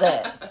lot of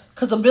that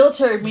because the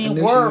military men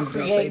knew she were was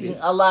gonna say creating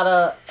this. a lot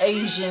of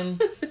Asian.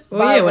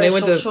 Well, yeah,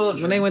 when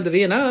children. they went to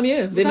Vietnam,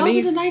 yeah, That was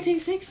in Vietnamese, the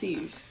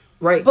 1960s.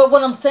 right? But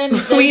what I'm saying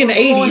is, they We in were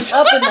the growing 80s.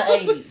 up in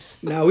the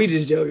 80s. No, we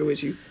just joking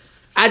with you.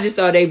 I just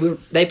thought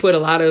they put a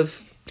lot of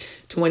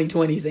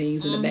 2020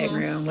 things in the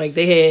background. Like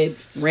they had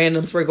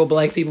random sprinkle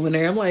black people in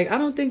there. I'm like, I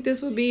don't think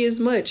this would be as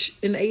much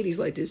in the 80s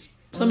like this.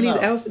 Some of these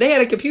No. outfits, they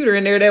had a computer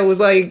in there that was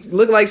like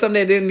looked like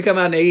something that didn't come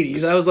out in the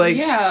 80s. I was like,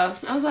 Yeah,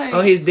 I was like,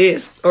 on his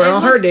desk or It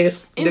on her looked-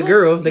 desk, it the looked-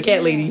 girl, the cat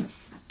yeah. lady.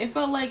 It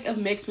felt like a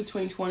mix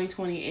between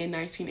 2020 and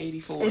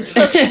 1984. And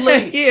trust me,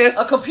 lady, Yeah.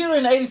 a computer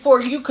in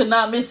 '84, you could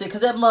not miss it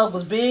because that mug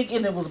was big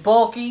and it was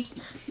bulky.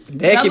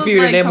 That looked computer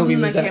in like that movie something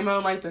was that that. came out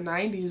in like the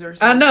 90s or something.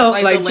 I know,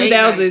 like the late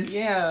 2000s. 90s.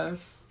 Yeah.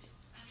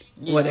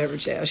 Whatever,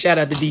 child. Shout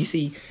out to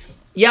DC.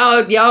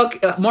 Y'all,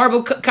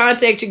 Marvel,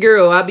 contact your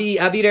girl. I'll be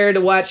there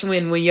to watch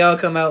when y'all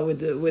come out with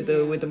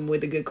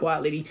the good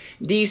quality.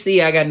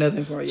 DC, I got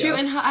nothing for y'all. True,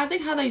 and I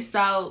think how they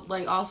styled,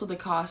 like, also the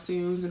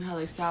costumes and how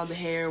they styled the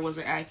hair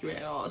wasn't accurate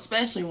at all,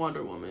 especially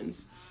Wonder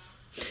Woman's.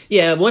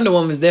 Yeah, Wonder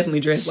Woman was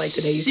definitely dressed like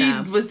today's She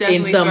time. was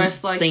definitely in some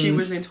dressed like she scenes.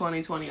 was in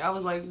 2020. I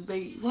was like,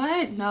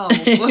 what? No.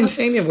 She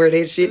didn't wear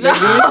that shit.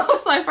 I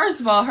was like, first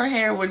of all, her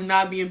hair would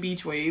not be in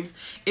beach waves.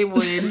 It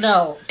would.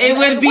 No, It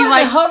would be wait a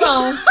like- minute, hold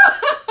on.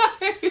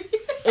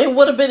 It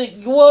would have been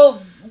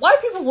white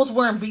people was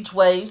wearing beach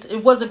waves. It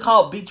wasn't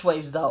called beach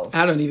waves though.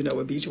 I don't even know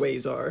what beach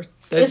waves are.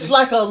 That's It's just-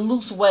 like a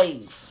loose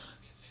wave.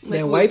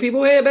 that white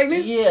people had back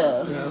then.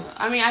 Yeah.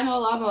 I mean, I know a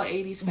lot about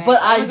 80s fashion. But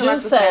I look do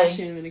about the say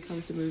fashion when it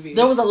comes to movies.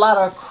 There was a lot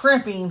of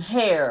crimping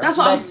hair. That's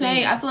what I'm back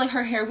saying. then. I feel like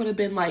her hair would have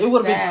been like It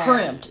would have been that.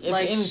 crimped, if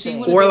like anything. she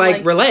would have Or been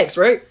like relax,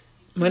 right?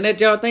 Wasn't that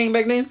y'all thing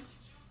back then?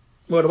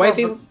 Well, the white For-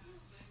 people.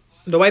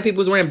 The white people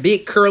was wearing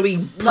big curly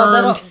No, they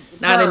permed. don't-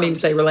 I didn't mean to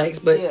say perms. relax,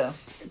 but Yeah.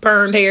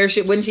 permed hair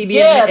shit. Wouldn't she be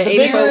Yeah, at the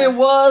bigger 84? it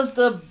was,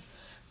 the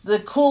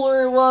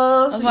cooler it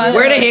was. That's why- Yeah.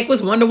 Where the heck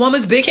was Wonder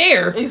Woman's big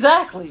hair?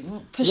 Exactly.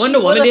 'Cause Wonder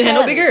she Woman would've didn't have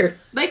no had big it. hair.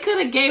 They could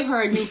have gave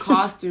her a new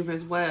costume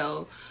as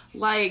well.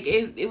 Like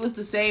it was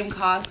the same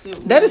costume.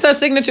 That is her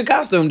signature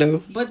costume,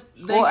 though. But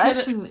Well,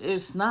 actually,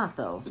 it's not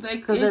though.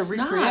 because they're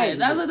recreating.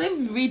 That's like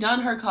they've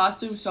redone her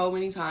costume so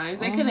many times.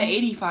 They could have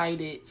 85'd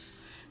it.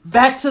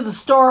 Back to the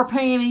star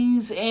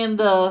paintings and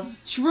the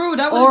True,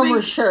 that would armor have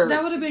been shirt.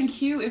 That would have been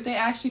cute if they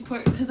actually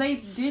put because they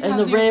did and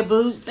have the red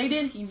boots. They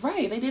did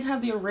right. They did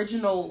have the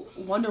original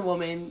Wonder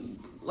Woman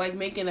like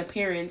make an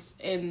appearance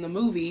in the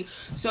movie,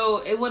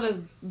 so it would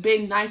have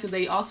been nice if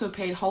they also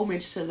paid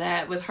homage to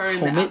that with her in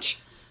Homage?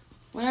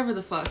 whatever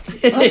the fuck.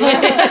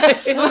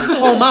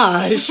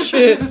 Homage.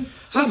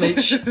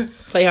 Homage.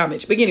 Play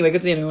homage. But anyway,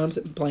 continue. I'm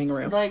playing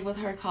around. Like with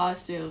her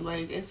costume,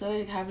 like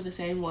instead of having the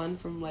same one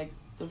from like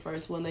the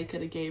first one, they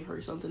could have gave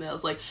her something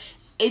else. Like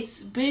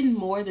it's been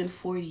more than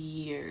 40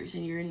 years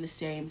and you're in the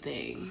same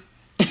thing.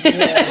 Look,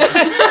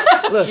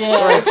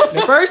 right.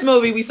 The first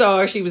movie we saw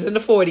her, she was in the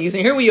 40s,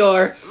 and here we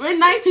are. We're in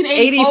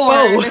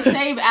 1984. The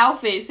same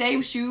outfit,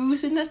 same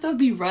shoes, and that stuff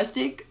be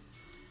rustic.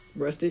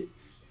 Rusted.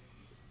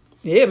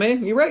 Yeah,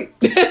 man, you're right.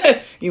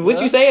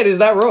 What you said is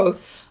not wrong.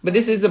 But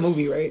this is a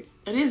movie, right?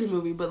 It is a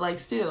movie, but like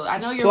still, I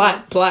know you're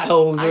plot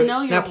holes. I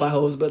know you're not plot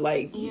holes, but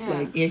like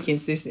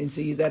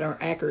inconsistencies that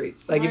aren't accurate.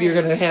 Like if you're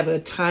gonna have a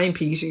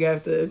timepiece, you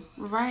have to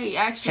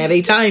actually have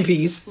a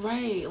timepiece.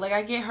 Right, like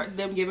I get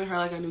them giving her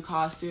like a new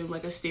costume,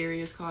 like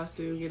Asteria's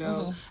costume, you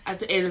know, at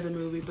the end of the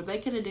movie. But they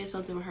could have did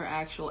something with her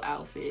actual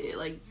outfit,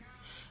 like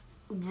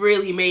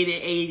really made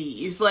it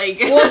 80s. Like,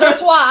 well,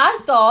 that's why I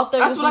thought they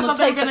That's were what I going to thought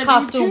they take were the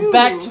gonna do, costume too.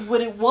 back to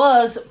what it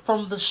was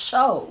from the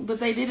show. but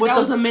they did. With That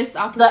the- was a missed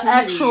opportunity. The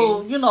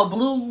actual,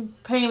 blue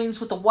paintings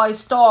with the white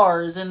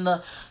stars and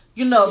the,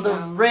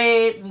 the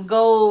red and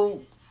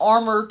gold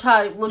armor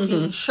type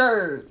looking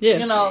shirt,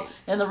 Yeah.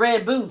 and the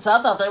red boots.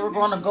 I thought they were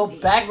going to go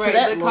back to Right,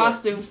 that the look.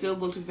 costume still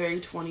looked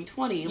very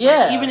 2020.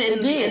 Yeah, like, even it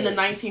did. in the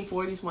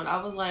 1940s one,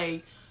 I was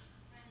like,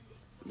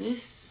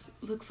 this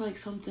looks like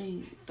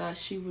something that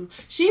she would.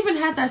 She even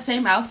had that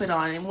same outfit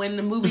on, and when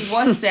the movie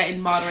was set in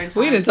modern times,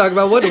 We didn't talk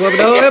about Wonder Woman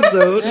the whole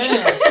episode.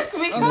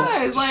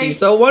 because like She's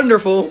so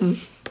wonderful.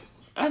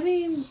 I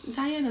mean,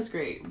 Diana's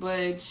great,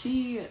 but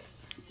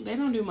they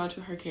don't do much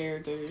with her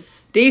character.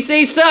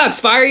 DC sucks.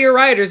 Fire your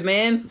writers,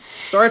 man.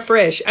 Start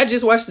fresh. I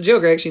just watched The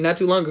Joker actually not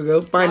too long ago. I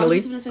was Finally,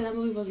 just gonna say that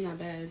movie wasn't that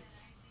bad.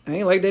 I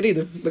ain't like that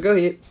either. But go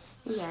ahead. It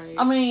was alright.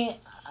 I mean,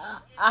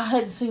 I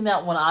hadn't seen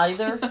that one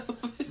either.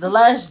 The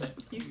last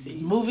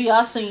movie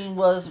I seen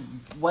was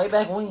way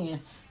back when,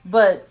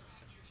 but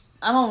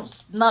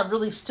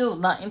still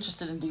not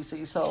interested in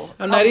DC, so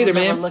I'm not either,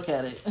 never man. Look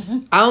at it.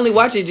 I only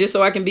watch it just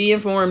so I can be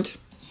informed.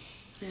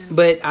 Yeah.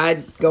 But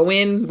I go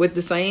in with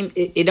the same.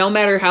 It don't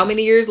matter how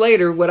many years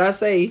later. What I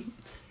say,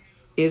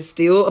 it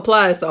still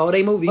applies to all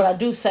they movies. But I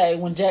do say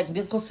when Jack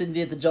Nicholson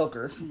did the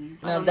Joker,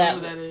 I now don't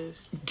that know who that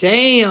is.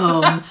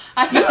 Damn,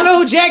 you don't know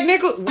who Jack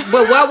Nicholson.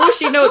 But why would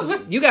she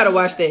know? You gotta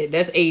watch that.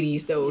 That's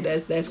 80s though.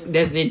 That's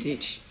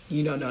vintage.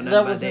 You don't know nothing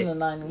that about was that. in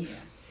the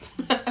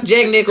 90s.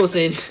 Jack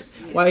Nicholson.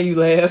 Why you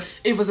laugh?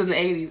 It was in the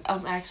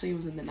 80s. Actually, it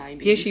was in the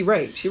 90s. Yeah, she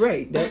right. She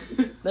right.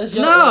 That's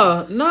your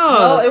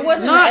No, it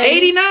wasn't in no. the 80s.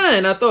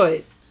 89. I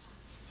thought.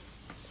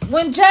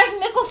 When Jack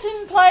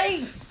Nicholson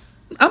played.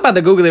 I'm about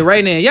to Google it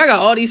right now. Y'all got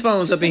all these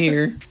phones up in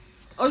here.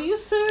 Are you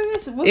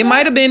serious? It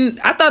might have been.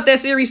 I thought that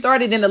series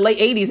started in the late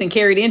 80s and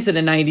carried into the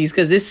 90s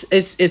because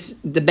it's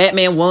the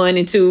Batman 1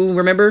 and 2.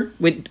 Remember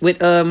with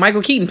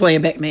Michael Keaton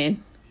playing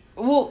Batman.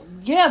 Well,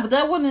 yeah, but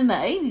that wasn't in the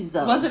 80s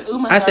though. Wasn't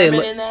Uma I said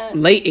Thurman in that?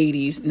 late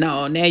 80s.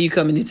 No, now you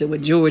coming into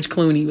what George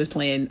Clooney was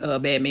playing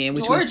Batman,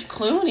 which George was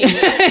Clooney.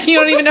 you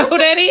don't even know who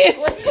that is.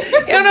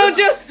 You don't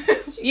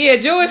know Yeah,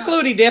 George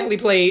Clooney definitely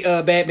played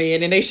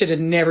Batman, and they should have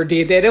never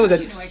did that. It was a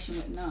Generation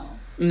would know.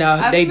 no.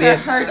 I've They even did.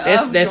 heard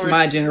That's of that's George-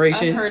 my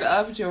generation. I've heard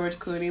of George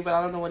Clooney, but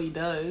I don't know what he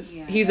does.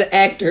 Yeah. He's an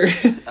actor.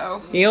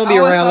 Oh, He don't be I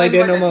always around thought like he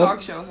was that no a more.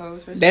 Talk show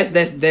host.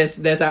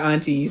 That's our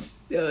auntie's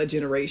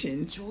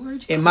generation.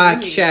 George In my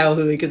Clooney.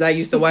 childhood, because I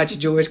used to watch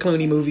George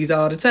Clooney movies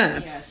all the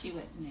time. Yeah, she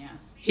would. Yeah.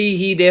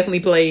 He definitely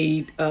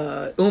played.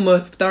 Uma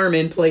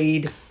Thurman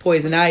played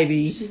Poison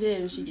Ivy. She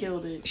did. And she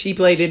killed it. She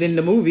played it in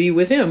the movie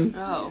with him.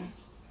 Oh,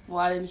 well,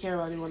 I didn't care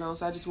about anyone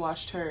else. I just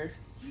watched her.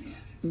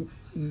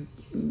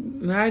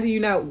 How do you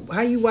not?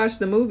 How you watch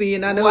the movie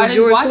and I know Well, I who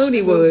didn't George watch the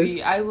Clooney was?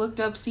 movie. I looked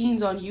up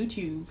scenes on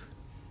YouTube.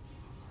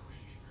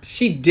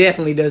 She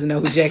definitely doesn't know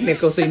who Jack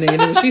Nicholson is.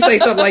 And if she say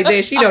something like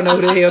that, she don't know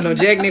who the hell no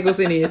Jack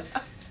Nicholson is.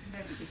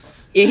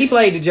 Yeah, he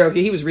played the Joker.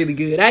 He was really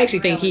good. I actually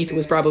think Heath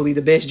was probably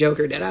the best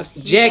Joker that I've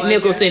seen. Jack was,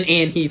 Nicholson yeah.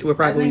 and Heath were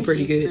probably think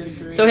pretty Heath did good.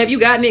 great. So have you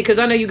gotten it? Because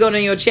I know you going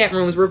in your chat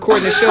rooms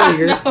recording the show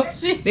here. No,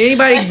 she, Did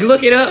anybody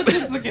look it up?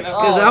 just look it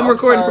up. Because Oh, I'm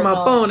recording sorry, from my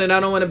no. phone and I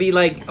don't want to be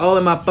like all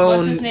in my phone.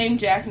 What's his name?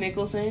 Jack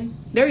Nicholson.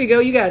 There you go.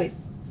 You got it.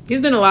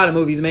 He's been in a lot of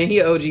movies, man. He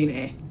an OG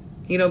now.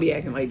 He don't be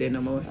acting like that no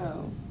more.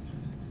 Oh,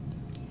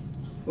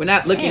 We're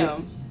not looking.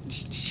 damn.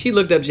 She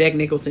looked up Jack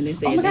Nicholson and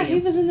said, Oh my god, damn. he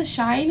was in The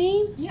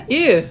Shining.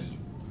 Yeah.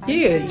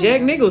 Yeah,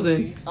 Jack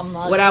Nicholson. I'm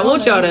not What I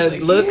want y'all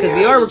to look, because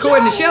we are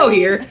recording the show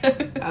here.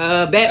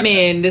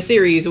 Batman, the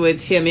series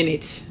with him in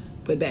it.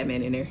 Put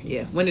Batman in there.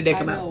 Yeah. When did that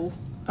come out? know.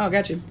 Oh,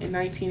 got you. in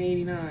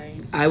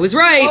 1989. I was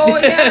right. Oh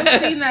yeah,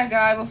 I've seen that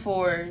guy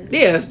before.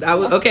 Yeah, I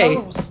was okay.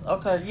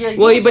 Okay, yeah.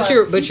 Well, was but like,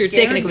 you're scared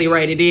technically me.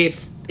 right.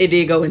 It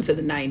did go into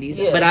the 90s.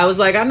 Yeah. But I was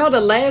like, I know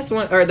the last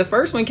one or the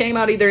first one came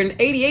out either in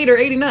 88 or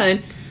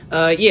 89.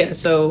 Yeah,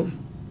 so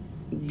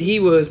he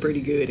was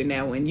pretty good in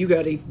that one. You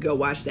got to go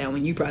watch that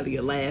one. You probably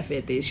gonna laugh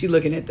at this. You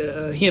looking at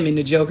the him and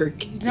the Joker.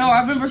 No,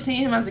 I remember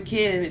seeing him as a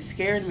kid and it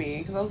scared me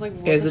because I was like,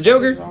 what As the fuck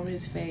Joker? is wrong with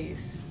his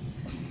face?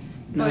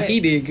 No, But- he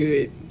did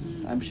good.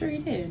 I'm sure he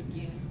did.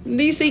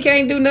 DC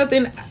can't do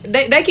nothing.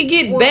 They could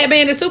get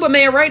Batman and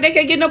Superman right. They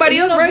can't get nobody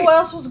You else know right. who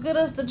else was good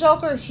as the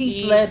Joker?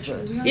 Heath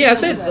Ledger. Yeah, I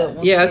said Good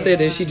one. Yeah, I said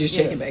that. She just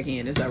Yeah. checking back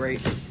in. Is that right?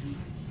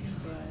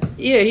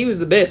 Yeah, he was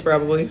the best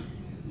probably.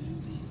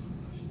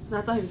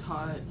 I thought he was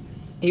hot.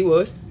 He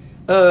was.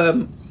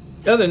 Other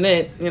than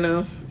that, you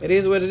know, it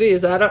is what it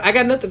is. I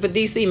got nothing for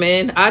DC,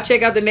 man. I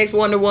check out the next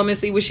Wonder Woman,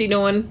 see what she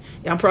doing.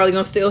 I'm probably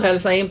gonna still have the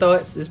same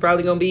thoughts. It's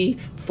probably gonna be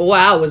 4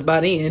 hours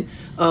by then,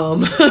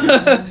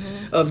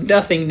 of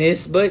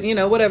nothingness. But you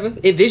know, whatever.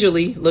 It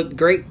visually looked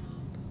great.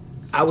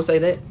 I would say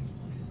that.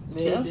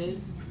 Yeah. He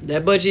did.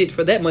 That budget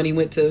for that money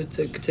went to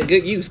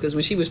good use because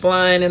when she was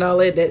flying and all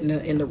that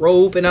in the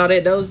rope and all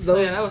that, those Oh,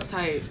 yeah, that was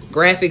tight.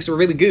 graphics were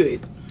really good.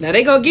 Now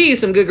they gonna give you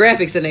some good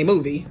graphics in their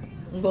movie.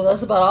 Well,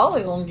 that's about all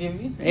they're gonna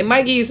give you. They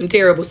might give you some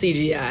terrible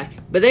CGI,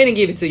 but they didn't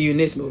give it to you in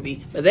this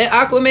movie. But that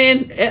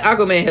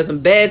Aquaman has some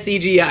bad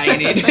CGI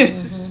in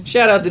it.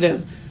 Shout out to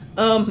them.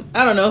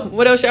 I don't know.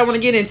 What else y'all want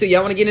to get into?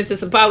 Y'all want to get into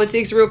some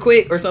politics real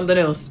quick or something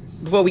else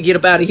before we get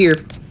up out of here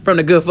from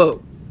the good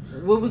folk?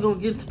 What we gonna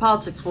get into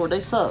politics for?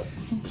 They suck.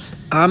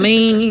 I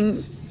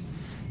mean,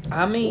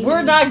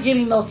 We're not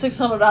getting no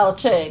 $600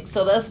 check,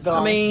 so that's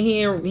gone. I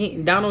mean, he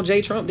Donald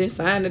J. Trump didn't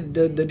sign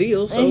the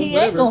deal, so and he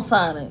whatever. ain't gonna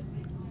sign it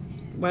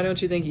Why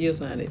don't you think he'll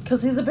sign it?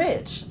 because he's a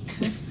bitch.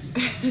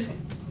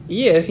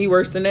 Yeah, he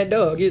worse than that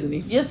dog, isn't he?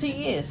 Yes,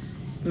 he is.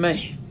 Man.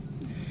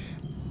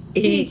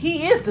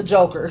 He is the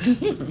Joker.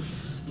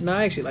 No,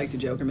 I actually like the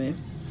Joker, man.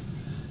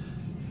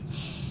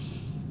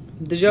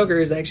 The Joker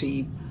is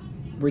actually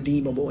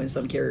redeemable in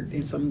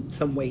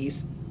some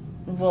ways.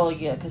 Well,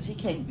 yeah, because he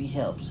can't be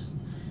helped.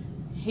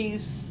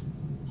 He's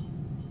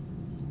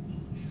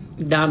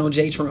Donald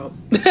J. Trump.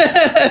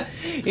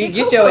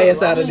 Get your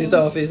ass out of this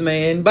office,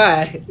 man.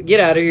 Bye. Get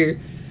out of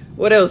here.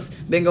 What else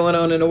been going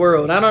on in the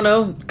world? I don't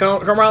know.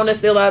 Corona's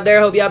still out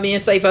there. Hope y'all being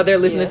safe out there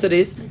listening to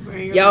this. Wear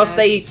your Y'all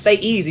mask. stay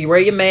easy. Wear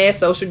your mask,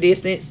 social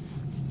distance.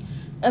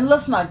 and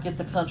let's not get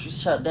the country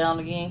shut down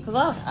again because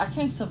I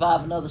can't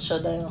survive another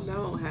shutdown. That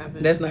won't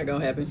happen. That's not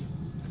gonna happen.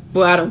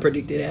 Well, I don't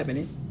predict it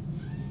happening.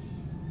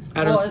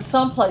 I don't. Well, in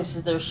some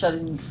places they're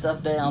shutting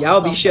stuff down. Y'all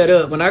In be some shut up.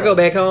 places, When I go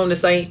back home to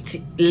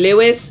St.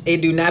 Louis,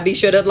 it do not be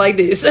shut up like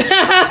this.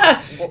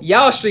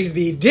 Y'all streets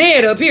be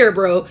dead up here,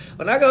 bro.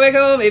 When I go back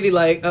home, it be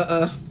like,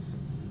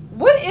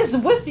 What is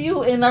with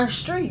you in our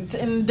streets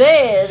and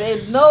dead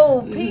and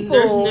no people?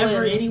 There's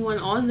never and- anyone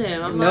on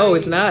them. I'm No, like,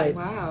 it's not.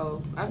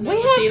 Wow. I've We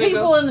never have seen it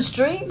people go. in the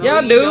streets. No,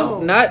 y'all we do.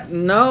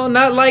 don't.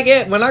 Not like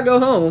it when I go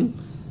home.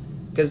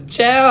 Cause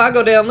child, I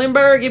go down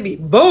Lindbergh, it be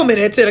booming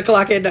at 10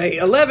 o'clock at night.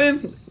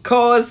 11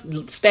 cars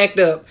stacked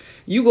up.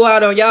 You go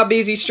out on y'all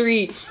busy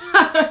street,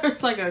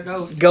 It's like a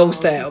ghost.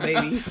 ghost town. style,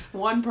 baby.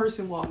 One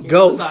person walking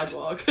Ghost.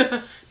 on the sidewalk.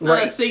 Not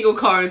Right. a single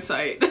car in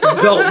sight.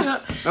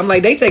 Ghost. I'm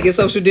like, they taking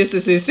social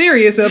distancing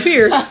serious up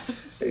here.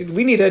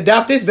 We need to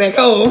adopt this back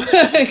home.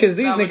 Cause these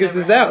That would niggas never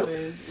is out.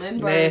 happen.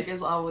 Lindbergh Nah.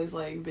 is always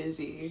like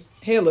busy.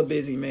 Hella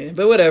busy, man.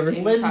 But whatever.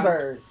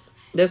 Lindbergh.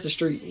 That's the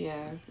street.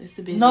 Yeah, it's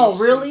the busiest. No,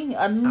 street. really?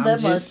 I knew I'm that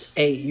just,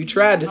 hey, you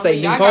tried to I say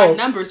mean, New I Paltz.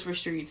 got numbers for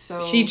streets,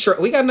 so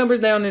We got numbers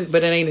down,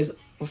 but it ain't as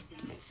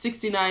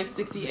 69,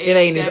 68, It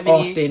ain't as 70,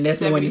 often. That's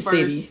more in the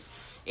 71st,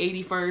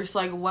 81st.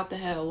 Like, what the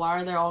hell?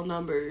 Why are there all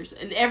numbers?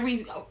 And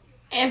every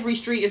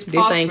street is this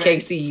Prospect. ain't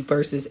KC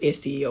versus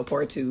STL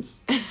Part 2.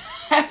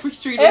 Every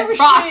street Every is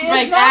Prospect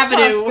street is not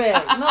Avenue.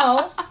 Prospect.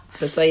 No,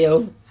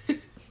 Paseo.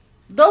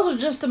 those are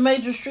just the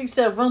major streets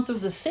that run through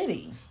the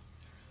city.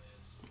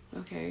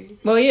 Okay,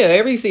 Well, yeah,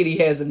 every city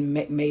has a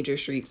major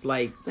streets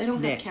like they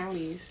don't that. have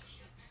counties.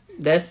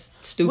 That's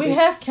stupid. We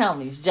have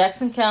counties: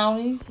 Jackson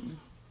County,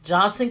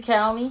 Johnson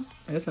County.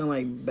 That sound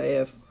like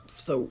bath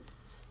soap.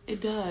 It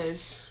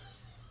does.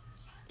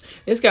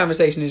 This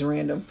conversation is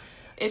random.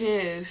 It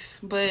is,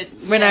 but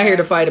We're not here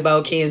to fight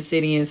about Kansas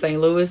City and St.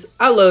 Louis.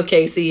 I love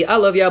KC. I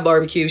love y'all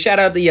barbecue. Shout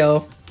out to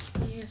y'all.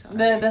 Yes,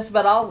 That's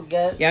about all we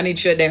got. Y'all need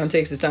to shut down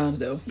Texas Times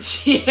though.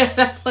 yeah,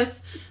 that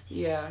place.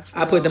 Yeah,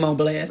 I put them on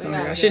blast They on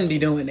here. I gotta shouldn't go. be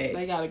doing that.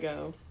 They gotta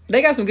go.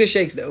 They got some good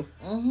shakes though.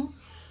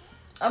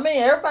 I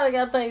mean, everybody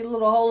got their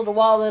little hole in the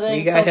wall that ain't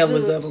You got so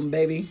hellas good. of them,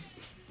 baby.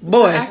 They're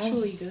Boy,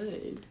 actually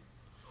good.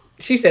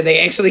 she said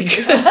they actually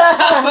good.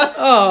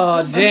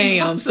 Oh,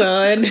 damn,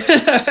 son.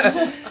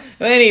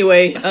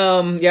 Anyway,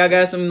 y'all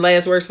got some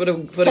last words for the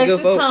good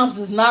Texas folk. Times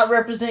does not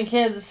represent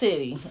Kansas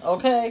City.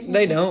 Okay,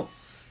 They don't.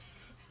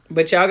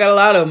 But y'all got a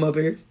lot of them up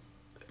here.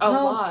 A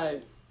No. lot.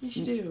 Yes,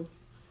 you do.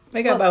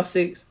 They got about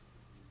 6.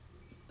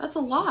 That's a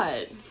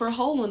lot for a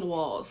hole in the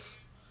walls.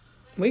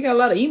 We got a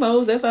lot of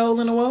emos. That's a hole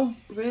in the wall.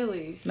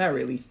 Really? Not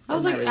really. I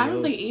was Not like, really I don't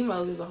old. think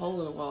emos is a hole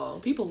in the wall.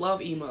 People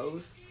love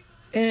emos.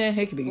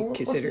 It could be What's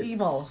the considered.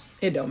 emos?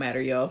 It don't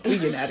matter, y'all. We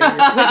getting out of here.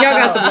 Y'all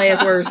got some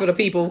last words for the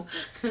people.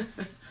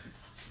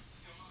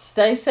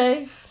 Stay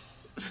safe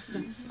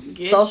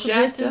Get Social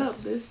jacked distance.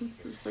 up. This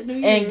is for New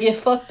Year's. and get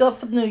fucked up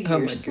for New Year's. Oh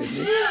my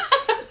goodness.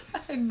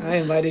 I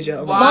invited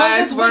y'all. Why? Long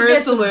as Wise we words get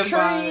to some live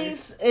by.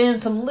 trees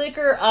and some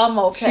liquor, I'm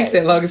okay. She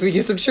said, long as we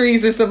get some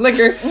trees and some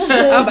liquor,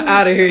 I'm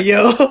out of here,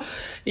 yo.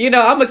 You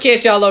know, I'm going to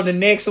catch y'all on the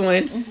next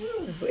one.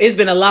 It's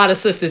been a lot of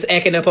sisters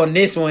acting up on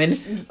this one.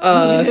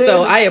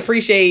 So I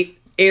appreciate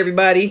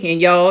everybody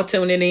and y'all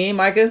tuning in.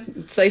 Micah,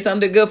 say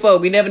something to good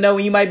folk. We never know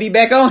when you might be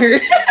back on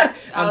here.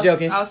 I'm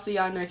joking. I'll see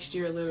y'all next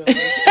year, literally.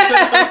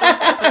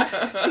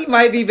 She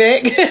might be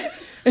back.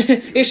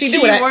 If she do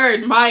it,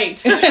 Keyword might.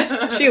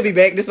 she'll be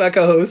back. This is my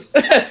co-host.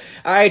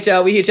 All right,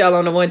 y'all. We hit y'all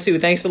on the 1-2.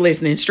 Thanks for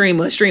listening.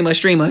 Stream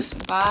us.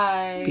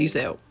 Bye. Peace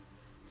out.